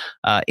feels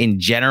in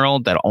general,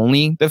 that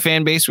only the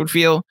fan base would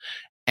feel.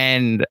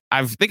 And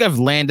I think I've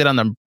landed on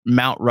the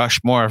Mount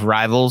Rushmore of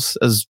rivals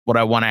is what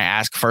I want to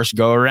ask first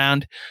go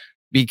around,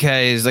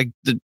 because like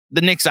the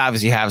Knicks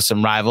obviously have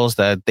some rivals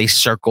that they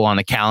circle on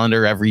the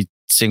calendar every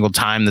single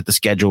time that the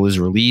schedule is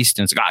released.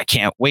 And it's like, oh, I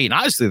can't wait. And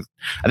honestly,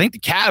 I think the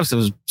Cavs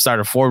have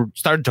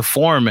started to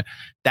form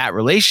that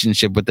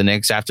relationship with the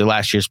Knicks after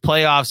last year's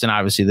playoffs and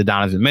obviously the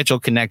Donovan Mitchell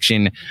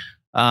connection.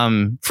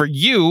 For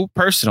you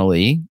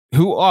personally,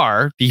 who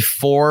are the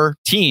 4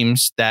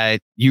 teams that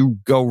you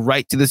go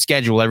right to the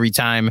schedule every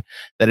time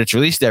that it's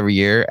released every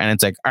year? And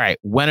it's like, all right,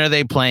 when are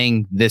they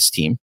playing this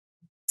team?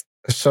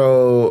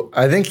 So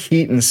I think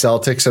Heat and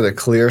Celtics are the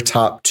clear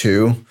top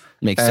 2.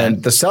 Makes sense.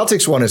 And the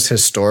Celtics one is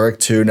historic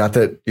too. Not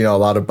that, a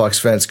lot of Bucks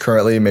fans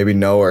currently maybe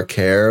know or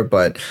care,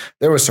 but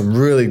there was some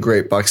really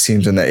great Bucks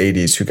teams in the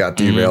 80s who got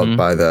derailed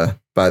by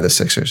the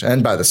Sixers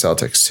and by the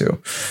Celtics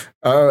too.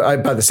 By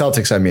the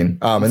Celtics, I mean.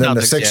 And then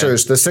the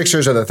Sixers, the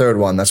Sixers are the third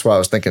one. That's why I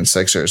was thinking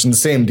Sixers. And the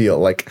same deal.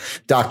 Like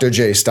Dr.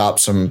 J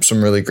stopped some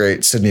really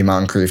great Sidney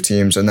Moncrief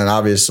teams. And then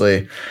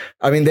obviously,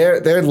 I mean,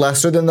 they're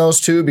lesser than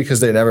those two because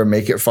they never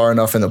make it far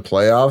enough in the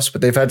playoffs, but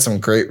they've had some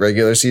great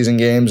regular season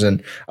games.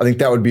 And I think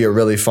that would be a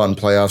really fun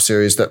playoff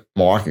series that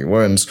Milwaukee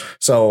wins.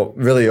 So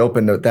really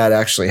open to that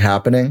actually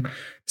happening.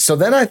 So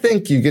then I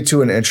think you get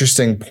to an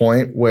interesting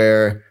point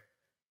where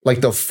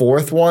like the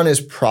fourth one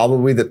is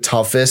probably the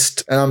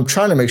toughest. And I'm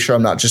trying to make sure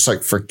I'm not just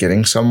like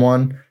forgetting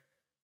someone,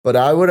 but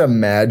I would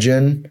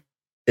imagine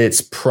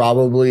it's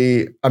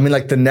probably, I mean,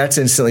 like the Nets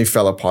instantly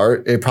fell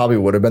apart. It probably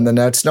would have been the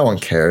Nets. No one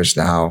cares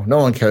now. No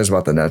one cares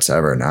about the Nets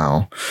ever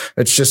now.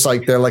 It's just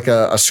like they're like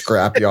a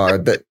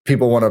scrapyard that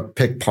people want to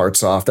pick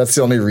parts off. That's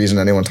the only reason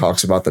anyone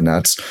talks about the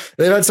Nets.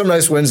 They've had some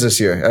nice wins this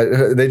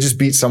year. They just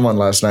beat someone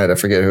last night. I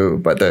forget who,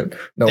 but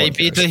they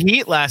beat the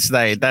Heat last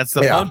night. That's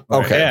the fun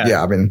part. Okay.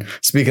 Yeah. I mean,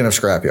 speaking of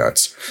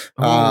scrapyards,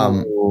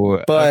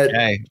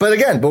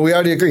 but we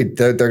already agreed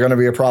they're going to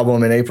be a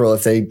problem in April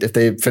if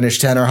they finish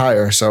 10 or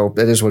higher. So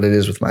it is what it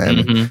is with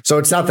Miami. Mm-hmm. So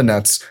it's not the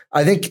Nets.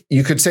 I think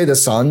you could say the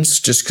Suns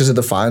just because of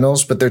the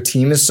finals, but their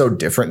team is so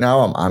different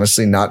now. I'm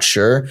honestly not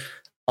sure.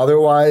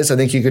 Otherwise, I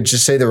think you could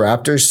just say the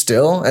Raptors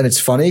still. And it's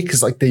funny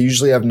because like they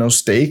usually have no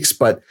stakes,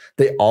 but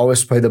they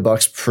always play the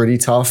Bucks pretty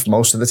tough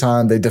most of the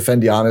time. They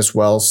defend Giannis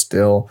well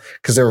still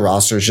because their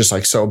roster is just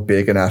like so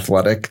big and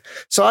athletic.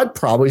 So I'd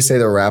probably say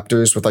the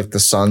Raptors with like the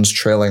Suns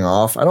trailing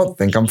off. I don't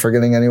think I'm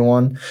forgetting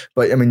anyone,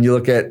 but I mean, you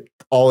look at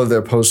all of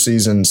their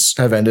postseasons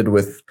have ended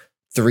with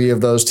 3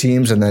 of those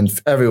teams, and then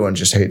everyone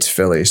just hates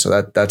Philly.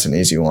 So that's an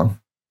easy one.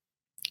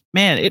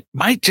 Man, it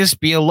might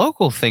just be a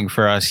local thing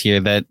for us here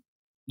that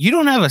you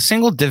don't have a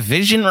single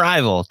division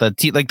rival. The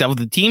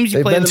teams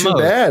you play the most. They've been too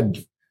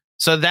bad.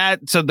 So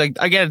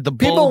again, the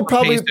people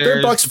probably there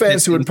are Bucks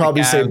fans who would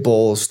probably say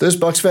Bulls. There's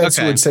Bucks fans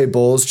who would say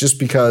Bulls just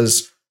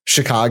because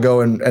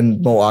Chicago and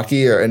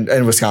Milwaukee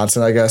and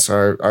Wisconsin, I guess,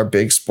 are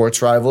big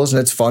sports rivals,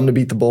 and it's fun to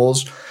beat the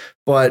Bulls,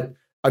 but.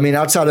 I mean,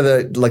 outside of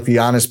the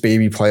Honest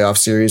Baby playoff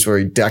series where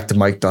he decked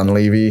Mike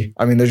Dunleavy,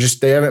 I mean,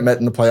 they haven't met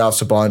in the playoffs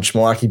a bunch.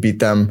 Milwaukee beat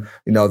them,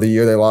 the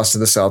year they lost to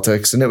the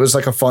Celtics, and it was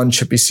like a fun,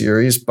 chippy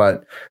series, but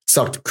it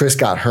sucked. Chris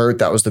got hurt.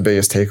 That was the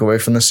biggest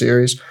takeaway from the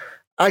series.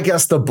 I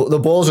guess the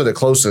Bulls are the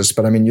closest,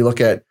 but I mean, you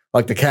look at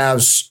like the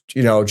Cavs,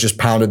 just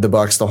pounded the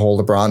Bucks the whole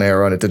LeBron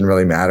era, and it didn't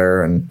really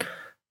matter. And,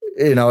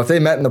 if they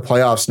met in the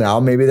playoffs now,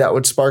 maybe that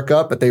would spark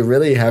up, but they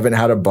really haven't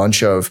had a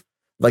bunch of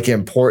like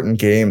important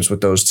games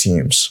with those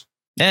teams.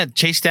 Yeah,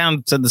 Chase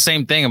Down said the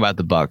same thing about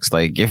the Bucks.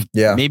 Like,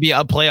 maybe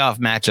a playoff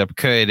matchup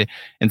could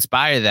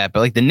inspire that,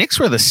 but like the Knicks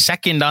were the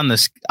second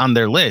on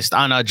their list,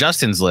 on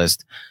Justin's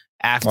list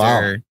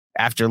after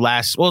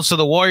last. Well, so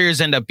the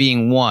Warriors end up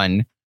being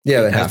 1,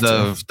 because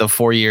of the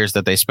 4 years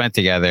that they spent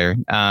together.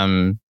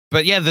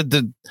 But yeah,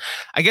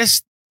 I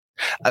guess.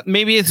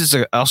 Maybe this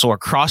is also a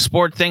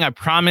cross-sport thing. I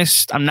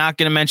promise I'm not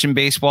going to mention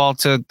baseball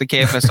to the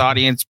KFS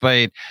audience,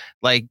 but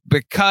like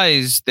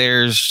because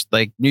there's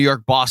like New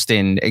York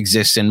Boston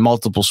exists in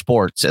multiple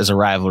sports as a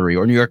rivalry,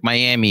 or New York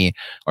Miami,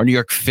 or New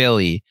York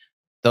Philly.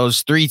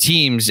 Those 3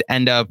 teams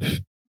end up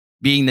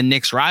being the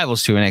Knicks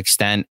rivals to an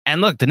extent.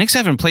 And look, the Knicks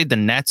haven't played the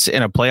Nets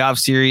in a playoff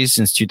series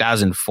since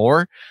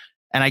 2004,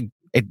 and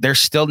there's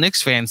still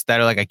Knicks fans that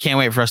are like, I can't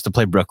wait for us to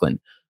play Brooklyn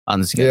on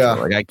the schedule. Yeah.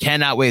 Like I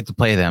cannot wait to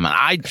play them.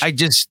 And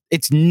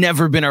it's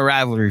never been a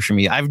rivalry for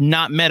me. I've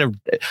not met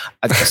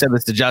I said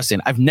this to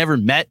Justin, I've never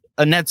met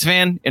a Nets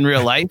fan in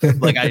real life.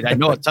 Like I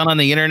know a ton on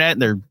the internet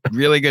and they're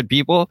really good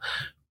people,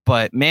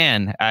 but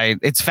man,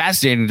 it's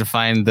fascinating to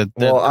find that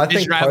I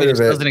think rivalry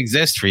doesn't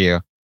exist for you.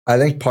 I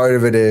think part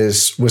of it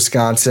is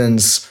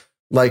Wisconsin's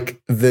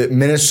like the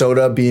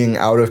Minnesota being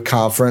out of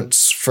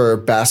conference for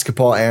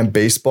basketball and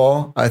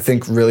baseball, I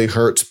think really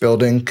hurts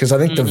building because I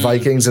think the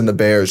Vikings and the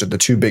Bears are the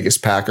 2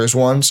 biggest Packers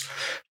ones.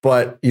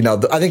 But,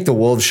 I think the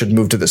Wolves should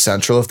move to the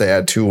Central if they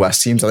had 2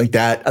 West teams. I think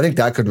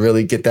that could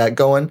really get that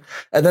going.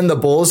 And then the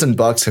Bulls and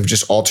Bucks have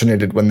just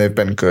alternated when they've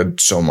been good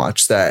so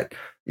much that,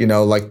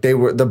 like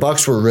the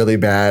Bucks were really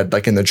bad,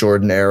 like in the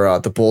Jordan era.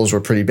 The Bulls were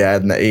pretty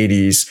bad in the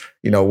 80s.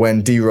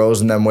 When D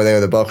Rose and them were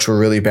there, the Bucks were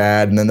really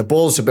bad. And then the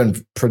Bulls have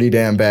been pretty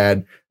damn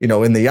bad, in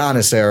the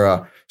Giannis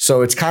era.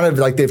 So it's kind of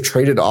like they've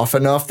traded off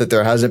enough that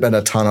there hasn't been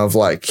a ton of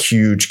like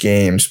huge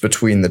games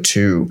between the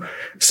two.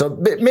 So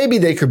maybe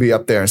they could be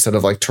up there instead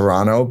of like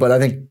Toronto. But I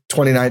think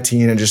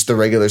 2019 and just the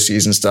regular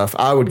season stuff,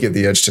 I would give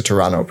the edge to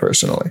Toronto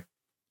personally.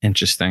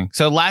 Interesting.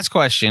 So last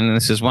question, and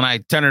this is when I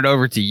turn it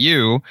over to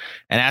you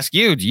and ask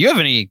you, do you have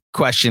any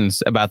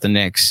questions about the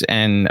Knicks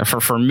and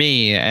for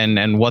me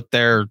and what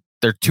their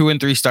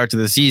 2-3 start to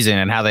the season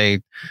and how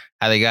they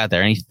got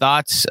there? Any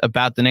thoughts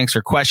about the Knicks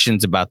or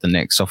questions about the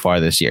Knicks so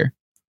far this year?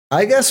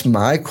 I guess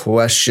my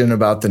question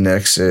about the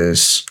Knicks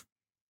is,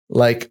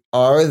 like,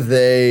 are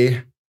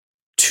they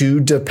too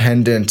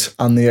dependent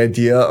on the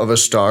idea of a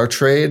star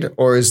trade,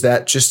 or is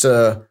that just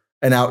an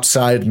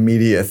outside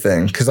media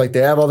thing? Because like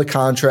they have all the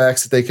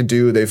contracts that they could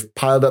do. They've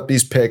piled up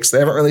these picks. They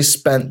haven't really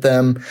spent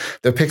them.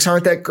 Their picks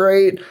aren't that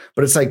great,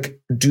 but it's like,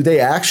 do they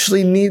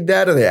actually need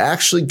that? Are they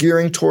actually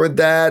gearing toward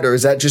that? Or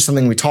is that just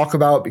something we talk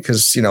about?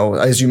 Because, you know,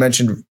 as you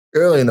mentioned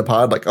early in the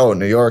pod, like, oh,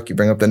 New York, you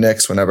bring up the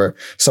Knicks whenever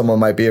someone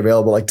might be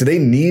available. Like, do they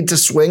need to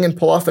swing and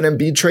pull off an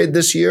Embiid trade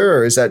this year?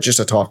 Or is that just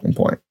a talking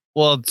point?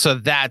 Well, so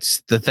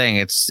that's the thing.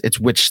 It's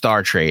which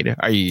star trade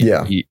are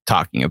you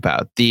talking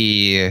about?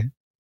 The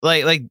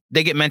like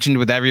they get mentioned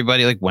with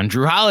everybody. Like when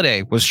Drew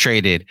Holiday was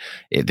traded,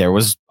 there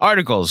was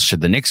articles.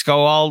 Should the Knicks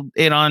go all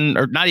in on,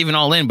 or not even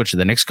all in, but should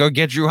the Knicks go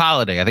get Drew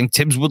Holiday? I think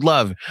Tibbs would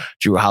love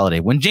Drew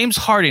Holiday. When James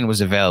Harden was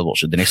available,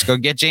 should the Knicks go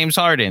get James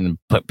Harden,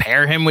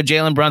 pair him with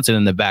Jalen Brunson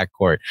in the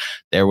backcourt?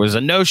 There was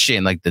a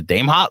notion like the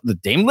Dame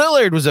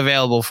Lillard was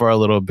available for a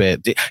little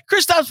bit.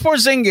 Kristaps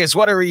Porzingis,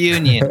 what a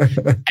reunion!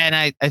 And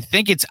I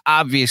think it's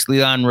obvious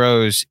Leon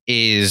Rose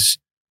is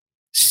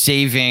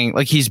saving,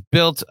 like he's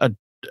built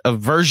a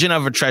version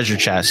of a treasure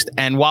chest.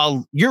 And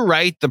while you're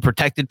right, the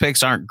protected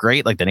picks aren't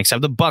great. Like the Knicks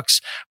have the Bucks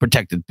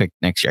protected pick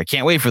next year. I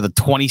can't wait for the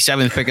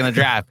 27th pick in the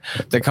draft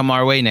to come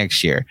our way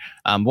next year.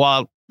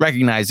 While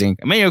recognizing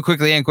Emmanuel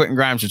Quickley and Quentin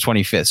Grimes are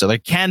 25th. So they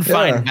can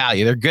find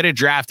value. They're good at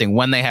drafting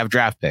when they have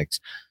draft picks.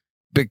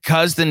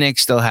 Because the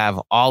Knicks still have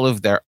all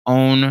of their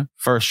own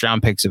first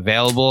round picks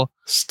available.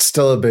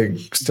 Still a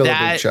big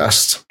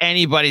chest.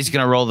 Anybody's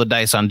going to roll the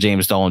dice on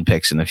James Dolan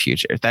picks in the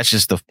future. That's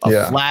just a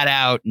flat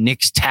out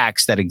Knicks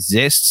tax that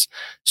exists.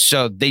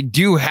 So they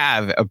do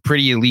have a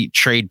pretty elite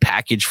trade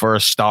package for a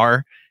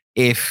star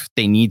if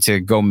they need to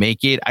go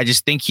make it. I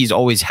just think he's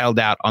always held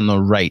out on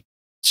the right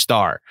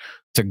star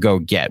to go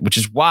get, which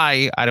is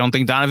why I don't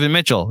think Donovan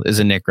Mitchell is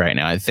a Knick right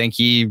now. I think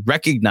he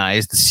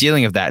recognized the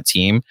ceiling of that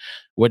team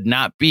would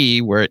not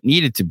be where it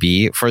needed to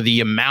be for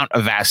the amount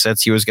of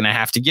assets he was going to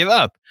have to give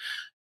up.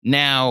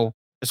 Now,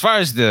 as far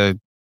as the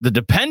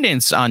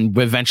dependence on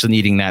eventually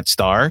needing that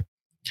star,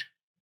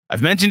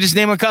 I've mentioned his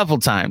name a couple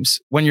times.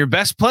 When your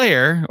best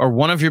player or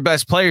one of your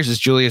best players is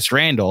Julius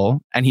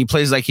Randle and he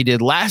plays like he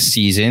did last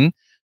season,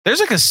 there's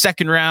like a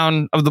second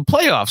round of the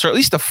playoffs or at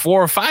least a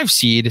 4 or 5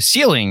 seed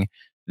ceiling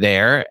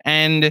there.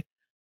 And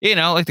you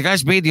know, like the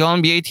guy's made the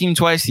All-NBA team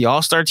twice, the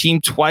All-Star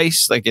team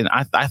twice. Like, and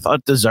I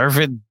thought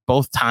deserved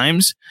both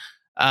times.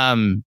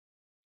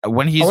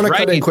 When he's, I want to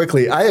cut in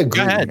quickly. I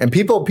agree. And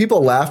people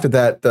laughed at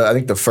that. I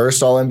think the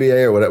first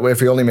All-NBA or whatever,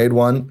 if he only made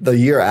one the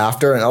year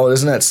after, and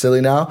isn't that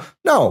silly now?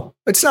 No,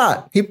 it's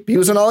not. He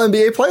was an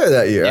All-NBA player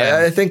that year.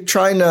 Yeah. I think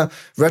trying to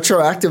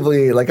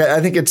retroactively, like,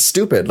 I think it's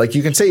stupid. Like,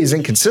 you can say he's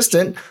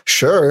inconsistent,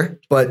 sure,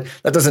 but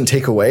that doesn't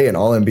take away an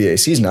All-NBA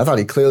season. I thought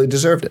he clearly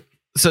deserved it.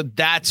 So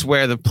that's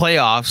where the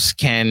playoffs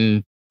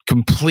can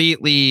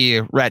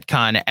completely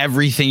retcon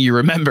everything you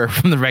remember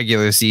from the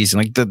regular season.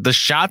 Like the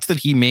shots that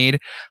he made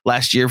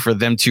last year for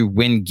them to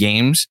win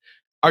games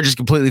are just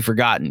completely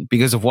forgotten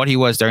because of what he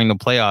was during the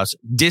playoffs,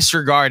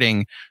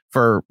 disregarding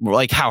for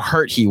like how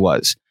hurt he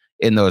was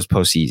in those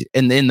postseason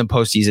and in the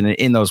postseason and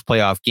in those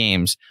playoff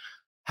games.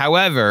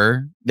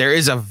 However, there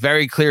is a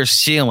very clear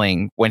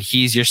ceiling when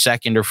he's your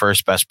second or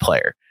first best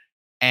player.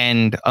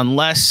 And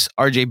unless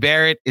RJ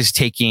Barrett is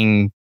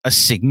taking a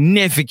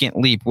significant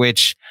leap,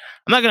 which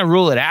I'm not going to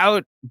rule it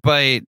out,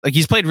 but like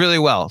he's played really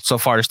well so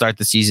far to start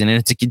the season. And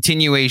it's a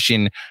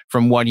continuation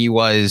from what he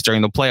was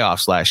during the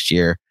playoffs last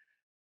year.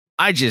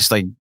 I just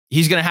like,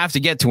 he's going to have to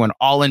get to an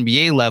all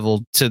NBA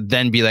level to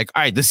then be like,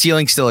 all right, the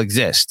ceiling still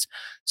exists.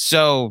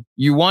 So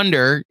you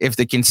wonder if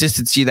the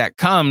consistency that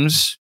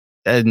comes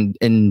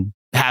and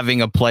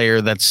having a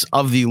player that's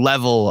of the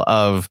level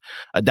of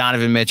a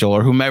Donovan Mitchell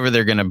or whomever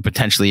they're going to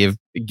potentially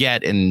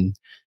get in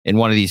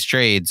one of these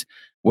trades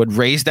would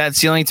raise that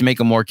ceiling to make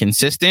them more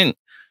consistent.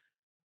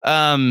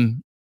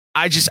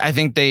 I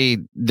think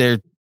they're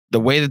the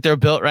way that they're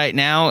built right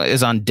now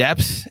is on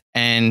depth,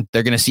 and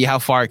they're going to see how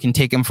far it can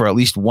take them for at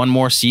least one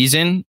more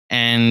season.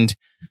 And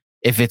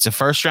if it's a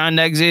first round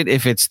exit,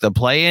 if it's the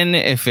play-in,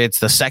 if it's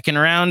the second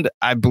round,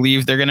 I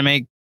believe they're going to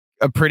make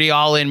a pretty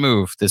all-in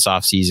move this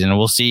offseason. And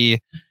we'll see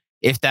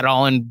if that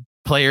all-in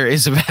player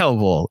is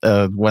available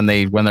when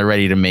they're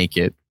ready to make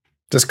it.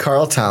 Does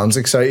Karl Towns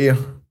excite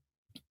you?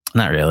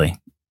 Not really.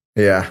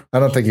 Yeah, I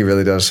don't think he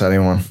really does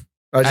anyone.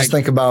 I just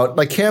think about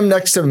like him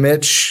next to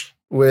Mitch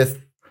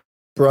with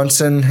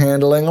Brunson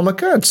handling. I'm like,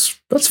 that's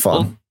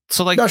fun. Well,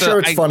 so like, not sure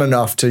it's fun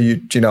enough to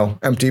you know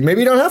empty.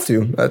 Maybe you don't have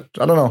to.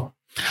 I don't know.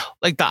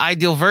 like the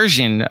ideal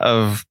version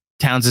of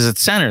Towns is at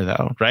center,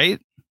 though, right?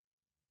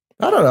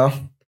 I don't know.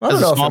 I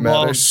don't know if it ball,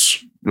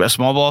 matters. A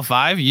small ball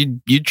 5,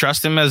 you'd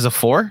trust him as a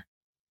 4?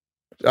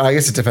 I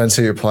guess it depends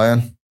who you're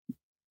playing.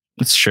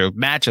 That's true.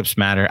 Matchups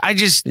matter.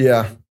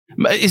 Yeah.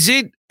 Is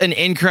it an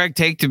incorrect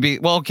take to be,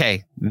 well,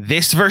 okay,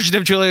 this version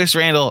of Julius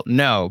Randle?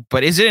 No.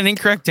 But is it an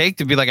incorrect take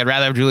to be like, I'd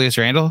rather have Julius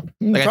Randle?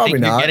 Like, Probably I think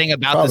not. You're getting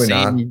about Probably the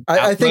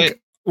same.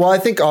 I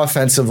think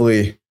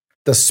offensively,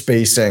 the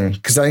spacing,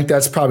 because I think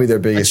that's probably their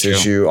biggest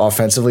issue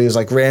offensively is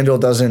like Randle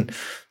doesn't,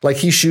 like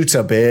he shoots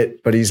a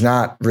bit, but he's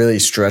not really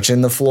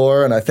stretching the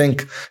floor. And I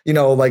think,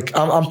 like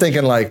I'm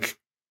thinking like,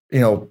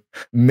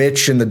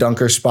 Mitch in the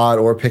dunker spot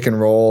or pick and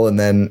roll. And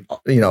then,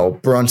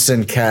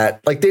 Brunson,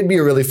 Cat, like they'd be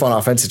a really fun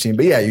offensive team.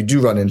 But yeah, you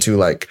do run into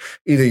like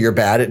either you're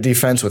bad at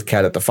defense with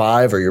Cat at the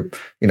 5 or you're,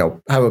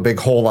 have a big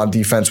hole on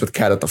defense with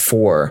Cat at the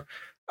 4.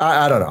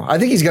 I don't know. I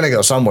think he's going to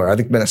go somewhere. I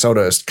think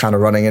Minnesota is kind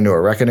of running into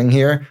a reckoning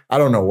here. I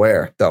don't know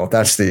where, though.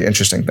 That's the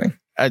interesting thing.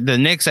 The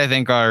Knicks, I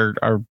think, are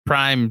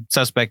prime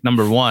suspect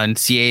number 1.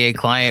 CAA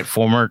client,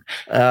 former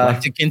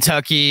went to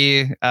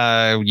Kentucky,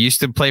 used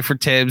to play for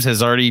Tibbs,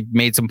 has already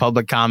made some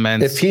public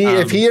comments.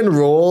 If he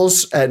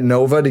enrolls at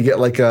Nova to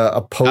get like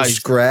a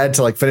post grad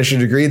to like finish a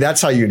degree,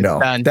 that's how you know.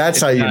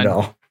 That's how you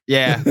know.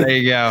 Yeah, there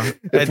you go.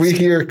 If we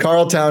hear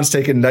Karl Towns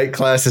taking night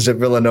classes at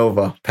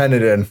Villanova, pen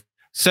it in.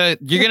 So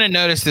you're going to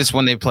notice this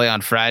when they play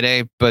on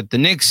Friday, but the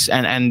Knicks,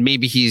 and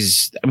maybe he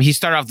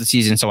started off the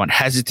season somewhat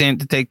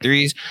hesitant to take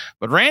threes,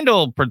 but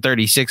Randle per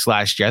 36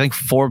 last year, I think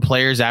 4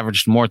 players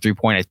averaged more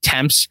 3-point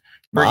attempts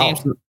per game.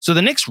 So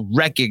the Knicks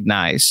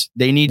recognize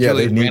they need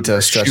to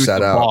stretch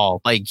that out.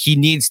 Ball. Like he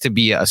needs to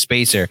be a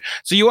spacer.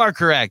 So you are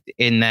correct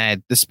in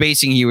that the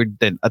spacing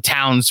that a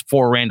Towns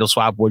for Randle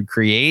swap would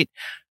create.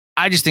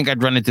 I just think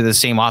I'd run into the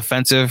same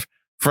offensive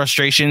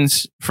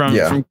frustrations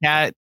from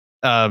Cat.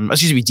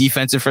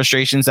 Defensive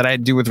frustrations that I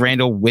do with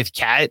Randle with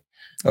Cat.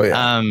 Oh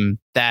yeah.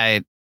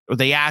 That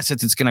the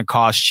assets it's going to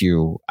cost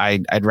you.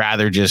 I'd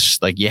rather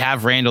just like you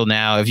have Randle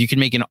now. If you can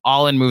make an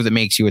all-in move that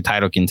makes you a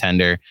title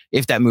contender,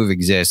 if that move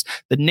exists.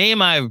 The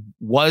name I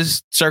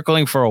was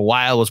circling for a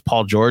while was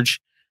Paul George.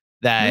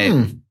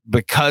 That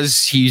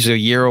because he's a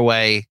year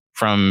away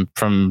from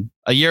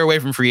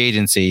free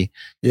agency.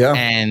 Yeah,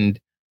 and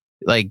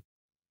like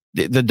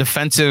the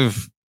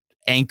defensive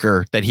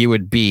anchor that he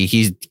would be,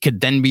 he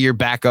could then be your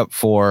backup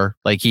for,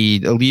 like,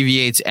 he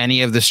alleviates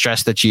any of the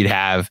stress that you'd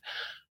have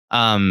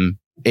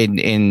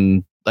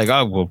in like,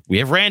 oh, well, we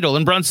have Randle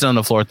and Brunson on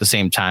the floor at the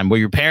same time.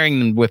 Well, you're pairing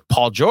them with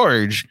Paul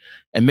George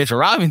and Mitchell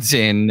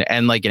Robinson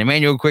and like an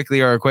Emmanuel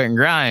Quickley or a Quentin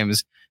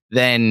Grimes,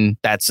 then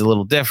that's a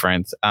little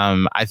different.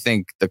 I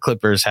think the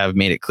Clippers have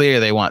made it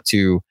clear they want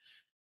to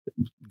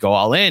go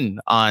all in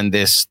on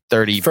this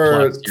 30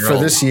 for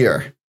this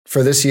year.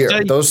 For this year,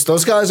 so,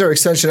 those guys are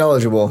extension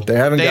eligible. They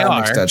haven't gotten an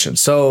extension.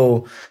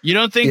 So you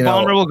don't think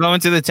Ballmer will go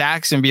into the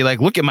tax and be like,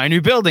 "Look at my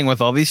new building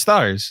with all these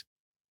stars"?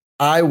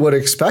 I would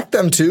expect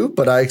them to,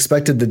 but I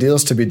expected the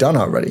deals to be done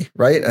already,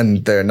 right?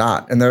 And they're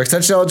not, and they're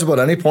extension eligible at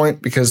any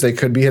point because they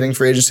could be hitting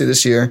free agency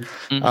this year.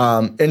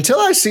 Until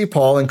I see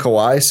Paul and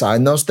Kawhi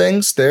sign those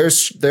things, there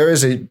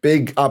is a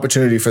big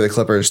opportunity for the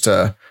Clippers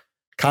to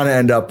kind of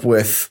end up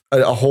with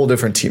a whole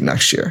different team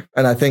next year.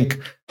 And I think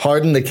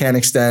Harden, they can't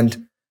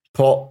extend.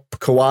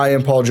 Kawhi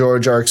and Paul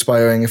George are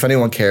expiring. If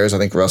anyone cares, I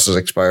think Russ is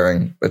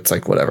expiring. It's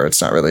like whatever.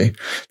 It's not really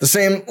the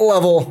same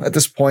level at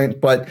this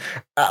point. But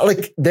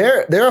like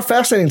they're a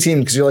fascinating team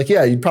because you're like,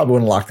 yeah, you probably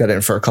wouldn't lock that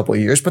in for a couple of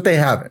years, but they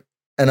haven't.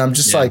 And I'm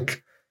just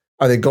like,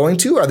 are they going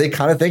to? Are they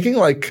kind of thinking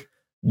like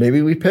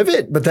maybe we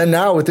pivot? But then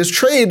now with this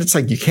trade, it's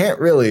like you can't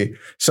really.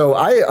 So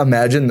I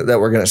imagine that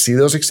we're going to see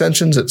those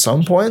extensions at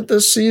some point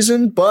this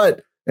season.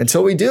 But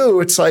until we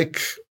do, it's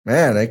like,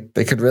 man,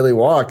 they could really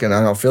walk. And I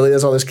don't know, Philly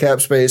has all this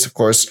cap space. Of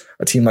course,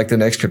 a team like the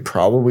Knicks could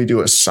probably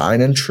do a sign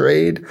and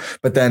trade,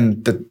 but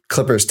then the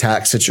Clippers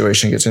tax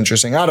situation gets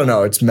interesting. I don't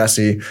know. It's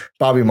messy.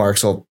 Bobby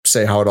Marks will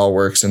say how it all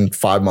works in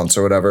 5 months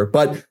or whatever.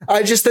 But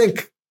I just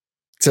think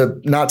to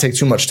not take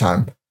too much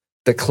time,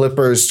 the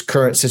Clippers'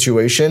 current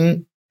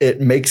situation, it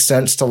makes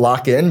sense to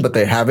lock in, but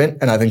they haven't.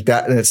 And I think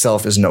that in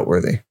itself is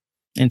noteworthy.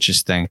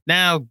 Interesting.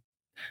 Now,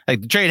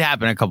 like the trade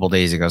happened a couple of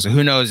days ago, so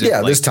who knows?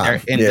 If, this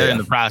time they're in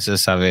the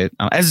process of it.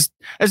 As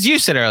you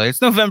said earlier,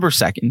 it's November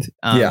 2nd.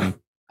 I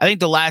think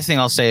the last thing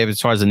I'll say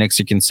as far as the Knicks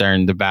are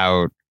concerned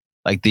about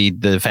like the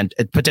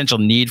potential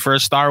need for a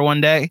star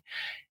one day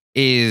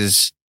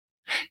is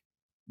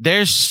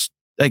there's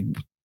like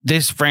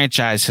this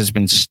franchise has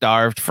been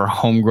starved for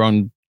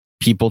homegrown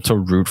people to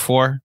root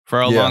for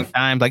a long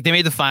time. Like they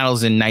made the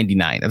finals in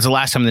 99. That's the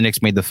last time the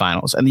Knicks made the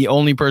finals. And the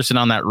only person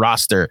on that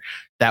roster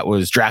that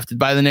was drafted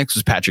by the Knicks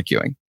was Patrick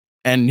Ewing.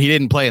 And he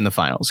didn't play in the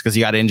finals because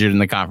he got injured in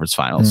the conference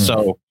finals.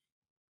 So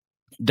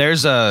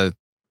there's an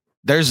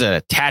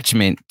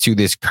attachment to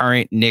this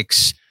current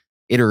Knicks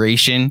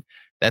iteration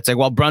that's like,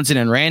 well, Brunson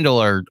and Randle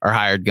are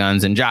hired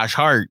guns and Josh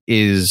Hart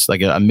is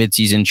like a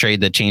midseason trade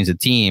that changed the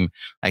team.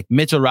 Like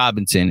Mitchell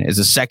Robinson is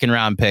a 2nd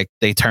round pick.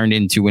 They turned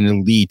into an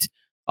elite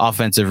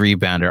offensive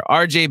rebounder.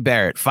 RJ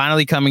Barrett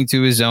finally coming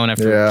to his own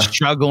after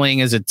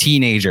struggling as a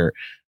teenager.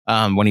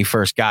 when he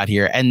first got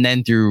here, and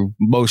then through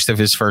most of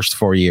his first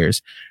 4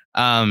 years.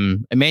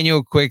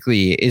 Emmanuel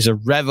Quickly is a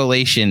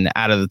revelation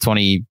out of the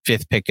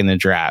 25th pick in the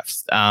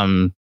draft.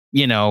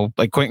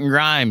 Like Quentin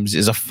Grimes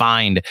is a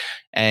find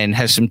and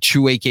has some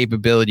two-way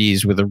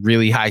capabilities with a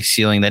really high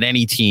ceiling that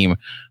any team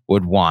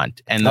would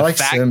want. And the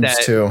fact Sims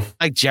that too.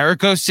 Like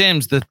Jericho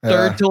Sims, the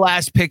third to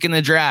last pick in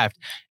the draft,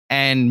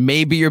 and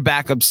maybe your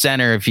backup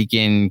center if he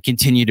can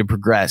continue to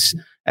progress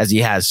as he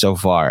has so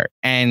far.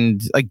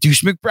 And like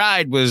Deuce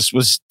McBride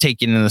was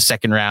taken in the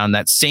second round,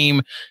 that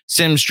same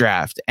Sims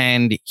draft.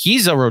 And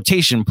he's a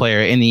rotation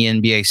player in the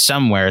NBA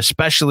somewhere,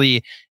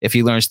 especially if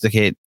he learns to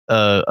hit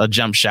a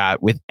jump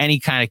shot with any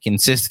kind of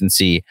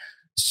consistency.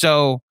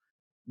 So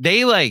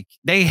they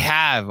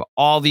have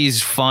all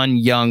these fun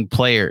young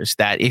players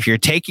that if you're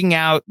taking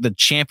out the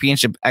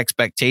championship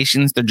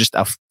expectations, they're just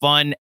a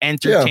fun,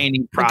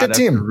 entertaining product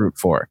to root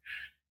for.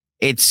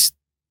 This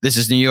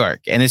is New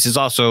York, and this is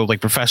also like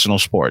professional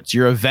sports.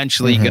 You're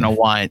eventually going to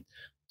want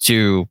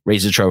to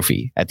raise a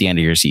trophy at the end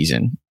of your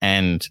season.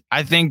 And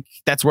I think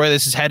that's where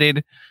this is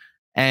headed.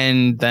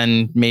 And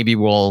then maybe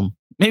we'll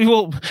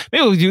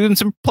do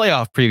some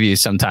playoff previews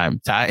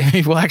sometime, Ty.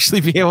 Maybe we'll actually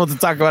be able to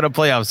talk about a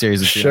playoff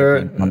series.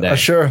 I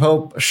sure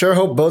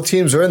hope both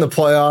teams are in the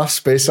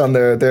playoffs based on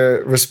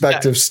their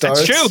respective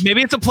starts. That's true.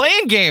 Maybe it's a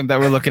play-in game that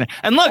we're looking at.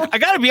 And look, I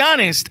got to be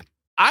honest.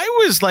 I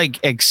was like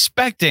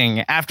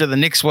expecting after the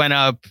Knicks went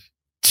up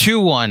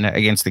 2-1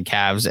 against the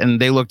Cavs and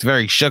they looked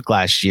very shook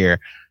last year.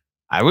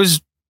 I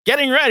was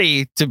getting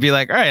ready to be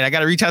like, all right, I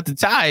got to reach out to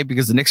Ty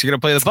because the Knicks are going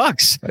to play the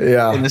Bucks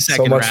in the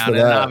second round.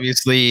 And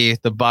obviously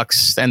the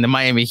Bucks and the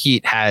Miami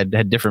Heat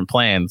had different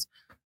plans.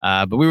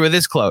 But we were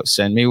this close,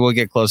 and maybe we'll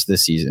get close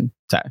this season.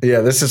 Ty. Yeah,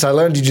 I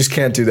learned you just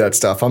can't do that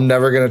stuff. I'm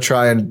never going to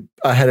try and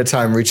ahead of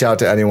time reach out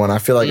to anyone. I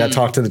feel like I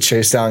talked to the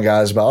Chase Down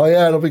guys about,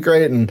 it'll be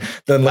great. And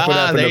then look what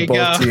happened to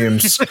both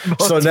teams.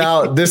 So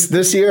now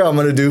this year, I'm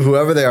going to do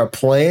whoever they are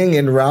playing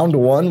in round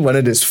one when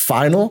it is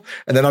final.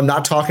 And then I'm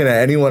not talking to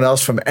anyone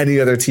else from any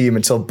other team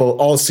until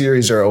all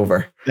series are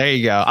over. There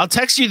you go. I'll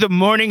text you the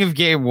morning of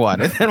game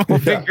one, and then we'll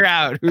figure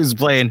out who's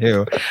playing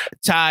who.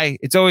 Ty,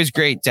 it's always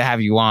great to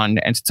have you on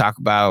and to talk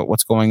about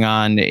what's going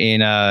on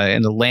in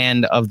the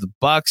land of the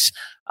Bucks.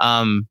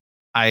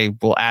 I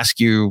will ask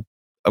you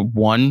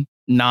one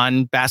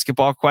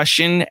non-basketball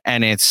question,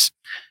 and it's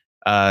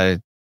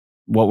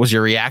what was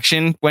your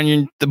reaction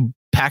when the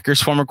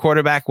Packers' former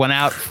quarterback went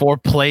out 4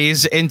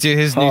 plays into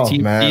his new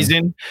team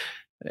season?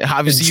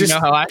 Obviously, you know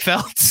how I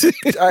felt.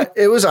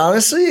 It was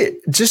honestly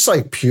just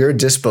like pure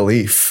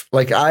disbelief.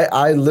 Like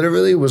I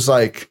literally was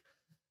like,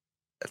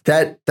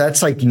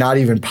 that's like not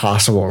even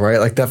possible, right?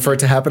 Like that for it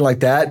to happen like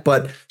that.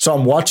 But so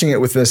I'm watching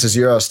it with Mrs.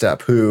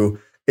 Eurostep, who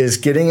is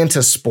getting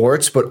into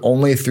sports, but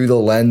only through the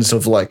lens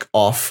of like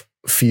off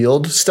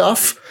field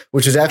stuff,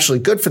 which is actually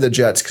good for the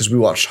Jets because we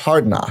watched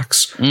Hard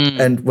Knocks.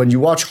 And when you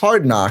watch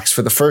Hard Knocks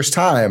for the first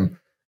time,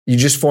 you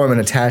just form an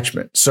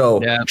attachment.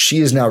 So she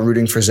is now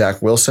rooting for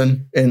Zach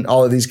Wilson in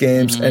all of these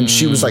games. And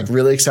she was like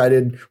really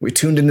excited. We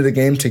tuned into the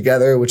game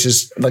together, which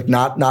is like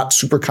not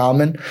super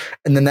common.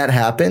 And then that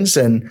happens.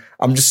 And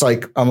I'm kind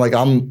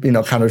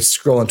of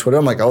scrolling Twitter.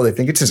 I'm like, oh, they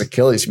think it's his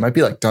Achilles. He might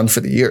be like done for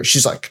the year.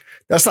 She's like,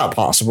 that's not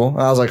possible.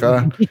 And I was like,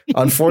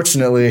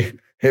 unfortunately,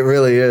 it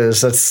really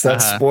is. That's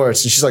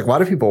sports. And she's like, why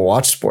do people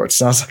watch sports?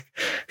 And I was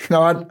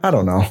like, I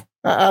don't know.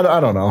 I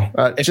don't know.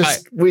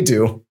 We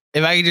do.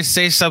 If I could just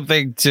say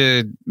something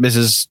to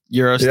Mrs.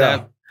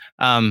 Eurostep,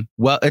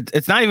 well,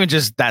 it's not even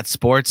just that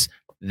sports.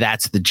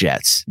 That's the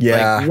Jets.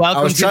 Yeah, like,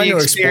 I was trying to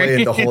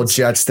explain the whole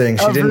Jets thing.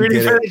 She didn't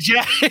get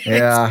it.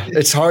 Yeah,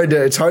 it's hard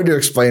to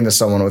explain to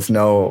someone with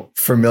no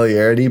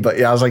familiarity. But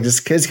yeah, I was like, this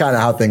kid's kind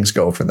of how things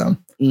go for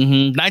them.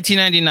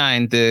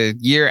 1999, the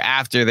year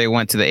after they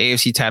went to the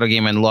AFC title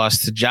game and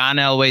lost to John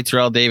Elway,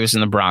 Terrell Davis,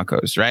 and the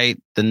Broncos. Right,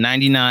 the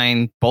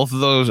 99, both of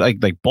those,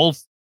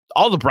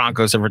 all the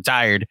Broncos have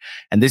retired,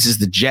 and this is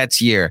the Jets'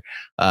 year.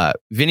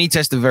 Vinny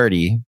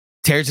Testaverde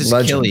tears his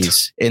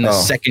Achilles in the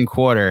second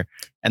quarter,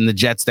 and the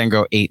Jets then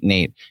go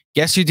 8-8.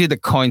 Guess who did the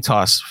coin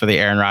toss for the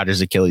Aaron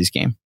Rodgers Achilles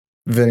game?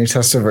 Vinny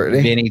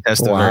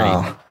Testaverde.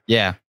 Wow.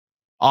 Yeah.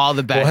 All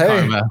the bad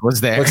karma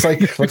was there.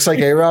 Looks like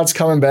A-Rod's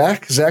coming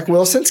back. Zach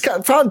Wilson's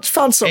found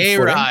some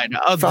A-Rod.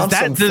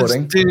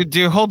 footing.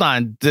 Dude, hold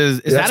on.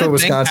 That's what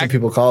Wisconsin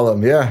people call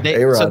him. Yeah,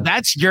 A-Rod. So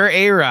that's your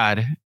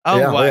A-Rod.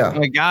 Oh,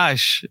 my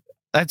gosh.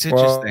 That's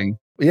interesting.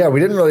 Yeah, we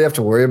didn't really have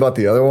to worry about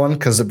the other one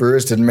because the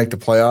Brewers didn't make the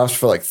playoffs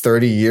for like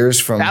 30 years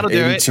from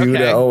 82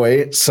 to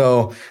 08.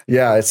 So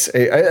yeah, it's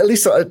at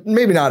least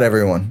maybe not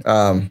everyone.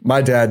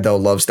 My dad though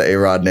loves the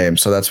A-Rod name,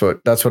 so that's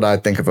what I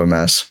think of him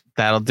as.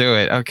 That'll do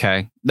it.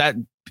 Okay,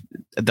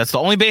 that's the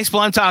only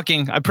baseball I'm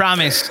talking. I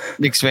promise,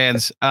 Knicks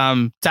fans.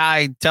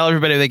 Ty, tell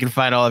everybody they can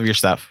find all of your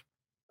stuff.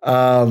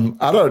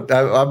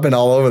 I've been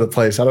all over the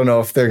place. I don't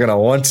know if they're going to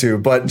want to,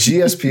 but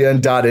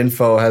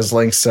gspn.info has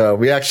links.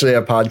 We actually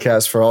have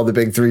podcasts for all the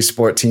big 3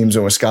 sport teams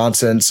in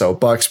Wisconsin. So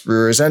Bucks,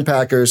 Brewers, and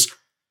Packers.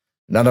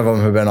 None of them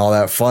have been all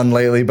that fun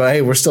lately, but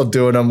hey, we're still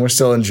doing them. We're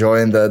still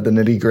enjoying the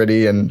nitty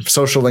gritty, and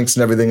social links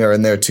and everything are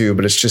in there too.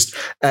 But it's just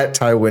at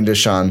Ty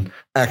Windisch on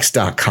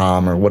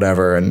X.com or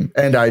whatever, and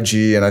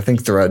IG, and I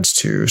think Threads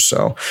too.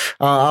 So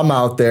I'm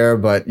out there,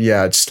 but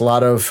yeah, it's a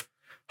lot of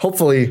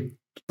hopefully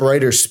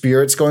brighter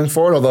spirits going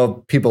forward.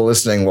 Although people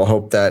listening will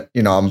hope that,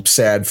 I'm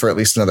sad for at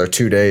least another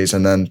 2 days,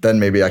 and then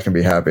maybe I can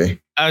be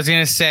happy. I was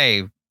going to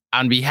say,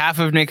 on behalf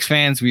of Knicks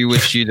fans, we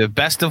wish you the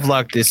best of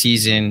luck this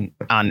season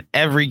on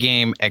every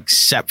game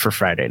except for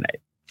Friday night.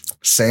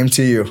 Same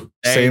to you.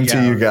 Same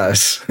to you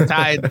guys.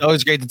 Ty,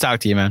 always great to talk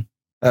to you, man.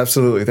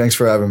 Absolutely. Thanks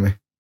for having me.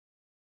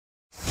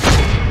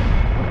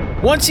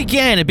 Once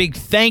again, a big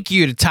thank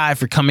you to Ty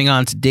for coming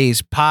on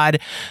today's pod.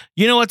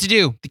 You know what to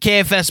do. The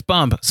KFS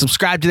Bump.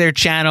 Subscribe to their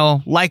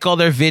channel. Like all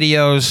their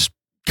videos.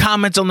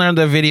 Comment on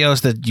their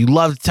videos that you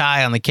love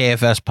Ty on the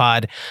KFS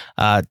pod.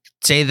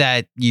 Say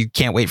that you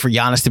can't wait for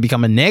Giannis to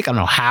become a Knick. I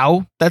don't know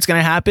how that's going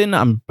to happen.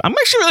 I'm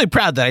actually really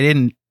proud that I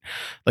didn't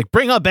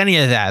bring up any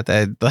of that.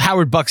 The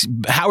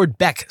Howard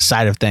Beck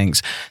side of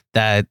things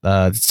that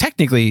it's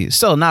technically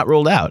still not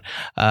rolled out.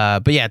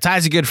 But yeah,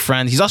 Ty's a good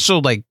friend. He's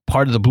also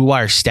part of the Blue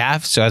Wire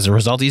staff. So as a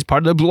result, he's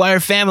part of the Blue Wire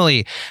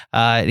family.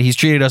 He's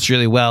treated us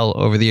really well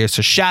over the years.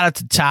 So shout out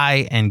to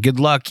Ty and good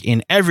luck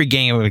in every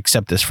game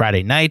except this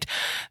Friday night.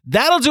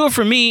 That'll do it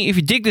for me. If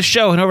you dig the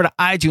show, head over to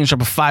iTunes,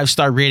 drop a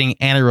 5-star rating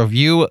and a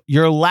review.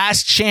 Your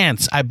last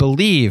chance, I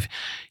believe,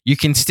 you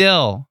can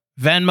still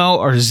Venmo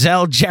or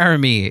Zelle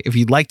Jeremy if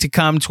you'd like to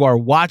come to our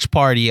watch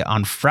party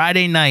on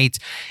Friday night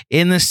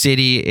in the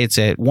city. It's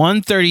at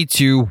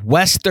 132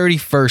 West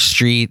 31st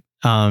Street.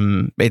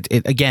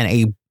 Again,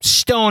 a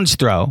stone's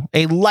throw,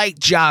 a light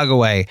jog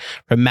away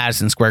from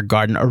Madison Square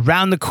Garden,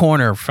 around the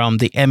corner from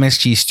the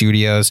MSG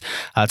Studios.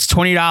 It's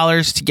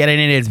 $20 to get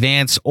in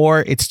advance, or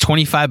it's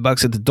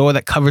 $25 at the door.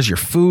 That covers your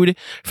food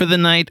for the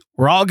night.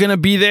 We're all going to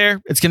be there.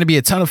 It's going to be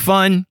a ton of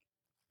fun.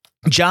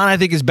 John, I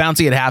think, is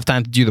bouncing at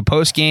halftime to do the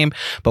post game,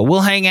 but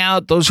we'll hang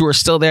out. Those who are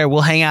still there, we'll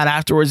hang out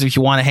afterwards if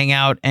you want to hang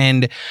out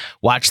and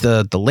watch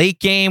the late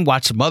game,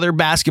 watch some other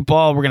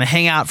basketball. We're going to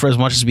hang out for as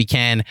much as we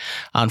can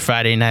on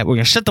Friday night. We're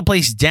going to shut the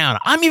place down.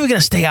 I'm even going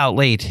to stay out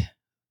late.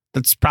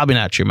 That's probably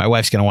not true. My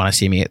wife's going to want to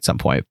see me at some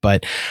point,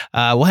 but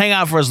we'll hang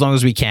out for as long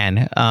as we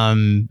can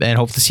and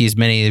hope to see as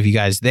many of you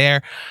guys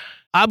there.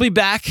 I'll be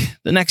back.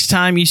 The next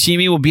time you see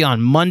me will be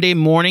on Monday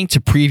morning to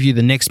preview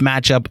the Knicks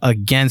matchup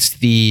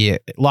against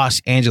the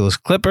Los Angeles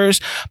Clippers.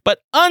 But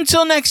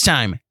until next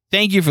time,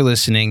 thank you for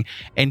listening.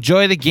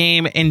 Enjoy the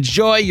game.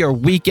 Enjoy your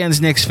weekends,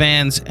 Knicks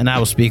fans, and I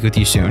will speak with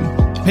you soon.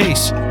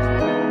 Peace.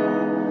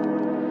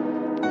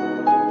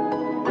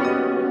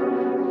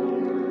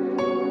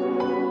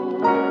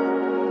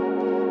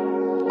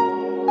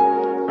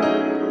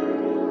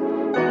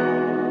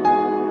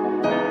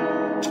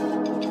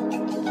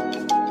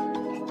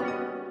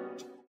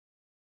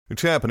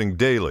 It's happening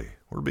daily.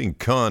 We're being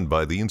conned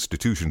by the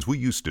institutions we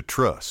used to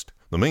trust.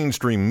 The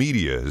mainstream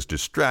media is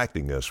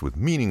distracting us with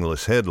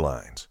meaningless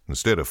headlines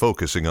instead of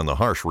focusing on the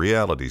harsh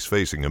realities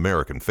facing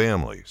American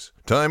families.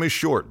 Time is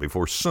short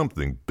before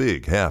something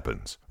big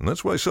happens, and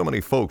that's why so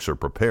many folks are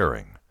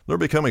preparing. They're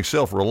becoming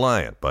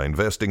self-reliant by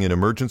investing in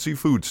emergency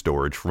food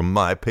storage from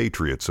My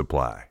Patriot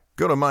Supply.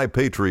 Go to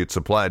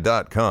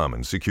MyPatriotSupply.com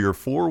and secure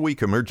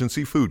 4-week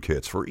emergency food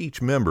kits for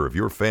each member of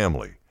your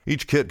family.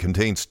 Each kit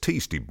contains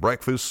tasty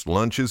breakfasts,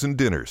 lunches, and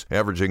dinners,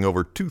 averaging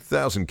over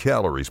 2,000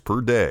 calories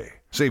per day.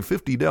 Save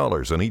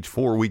 $50 on each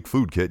 4-week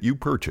food kit you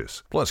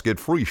purchase, plus get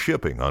free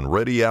shipping on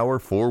Ready Hour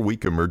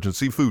 4-week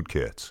emergency food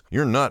kits.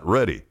 You're not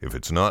ready if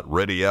it's not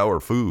Ready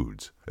Hour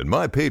foods. At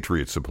My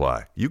Patriot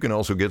Supply, you can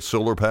also get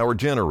solar power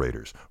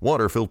generators,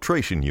 water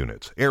filtration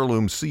units,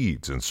 heirloom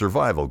seeds, and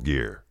survival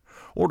gear.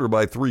 Order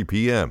by 3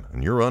 p.m.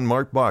 and your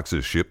unmarked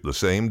boxes ship the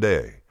same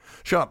day.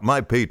 Shop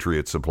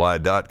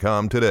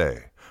MyPatriotSupply.com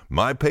today.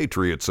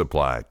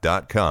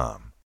 MyPatriotSupply.com.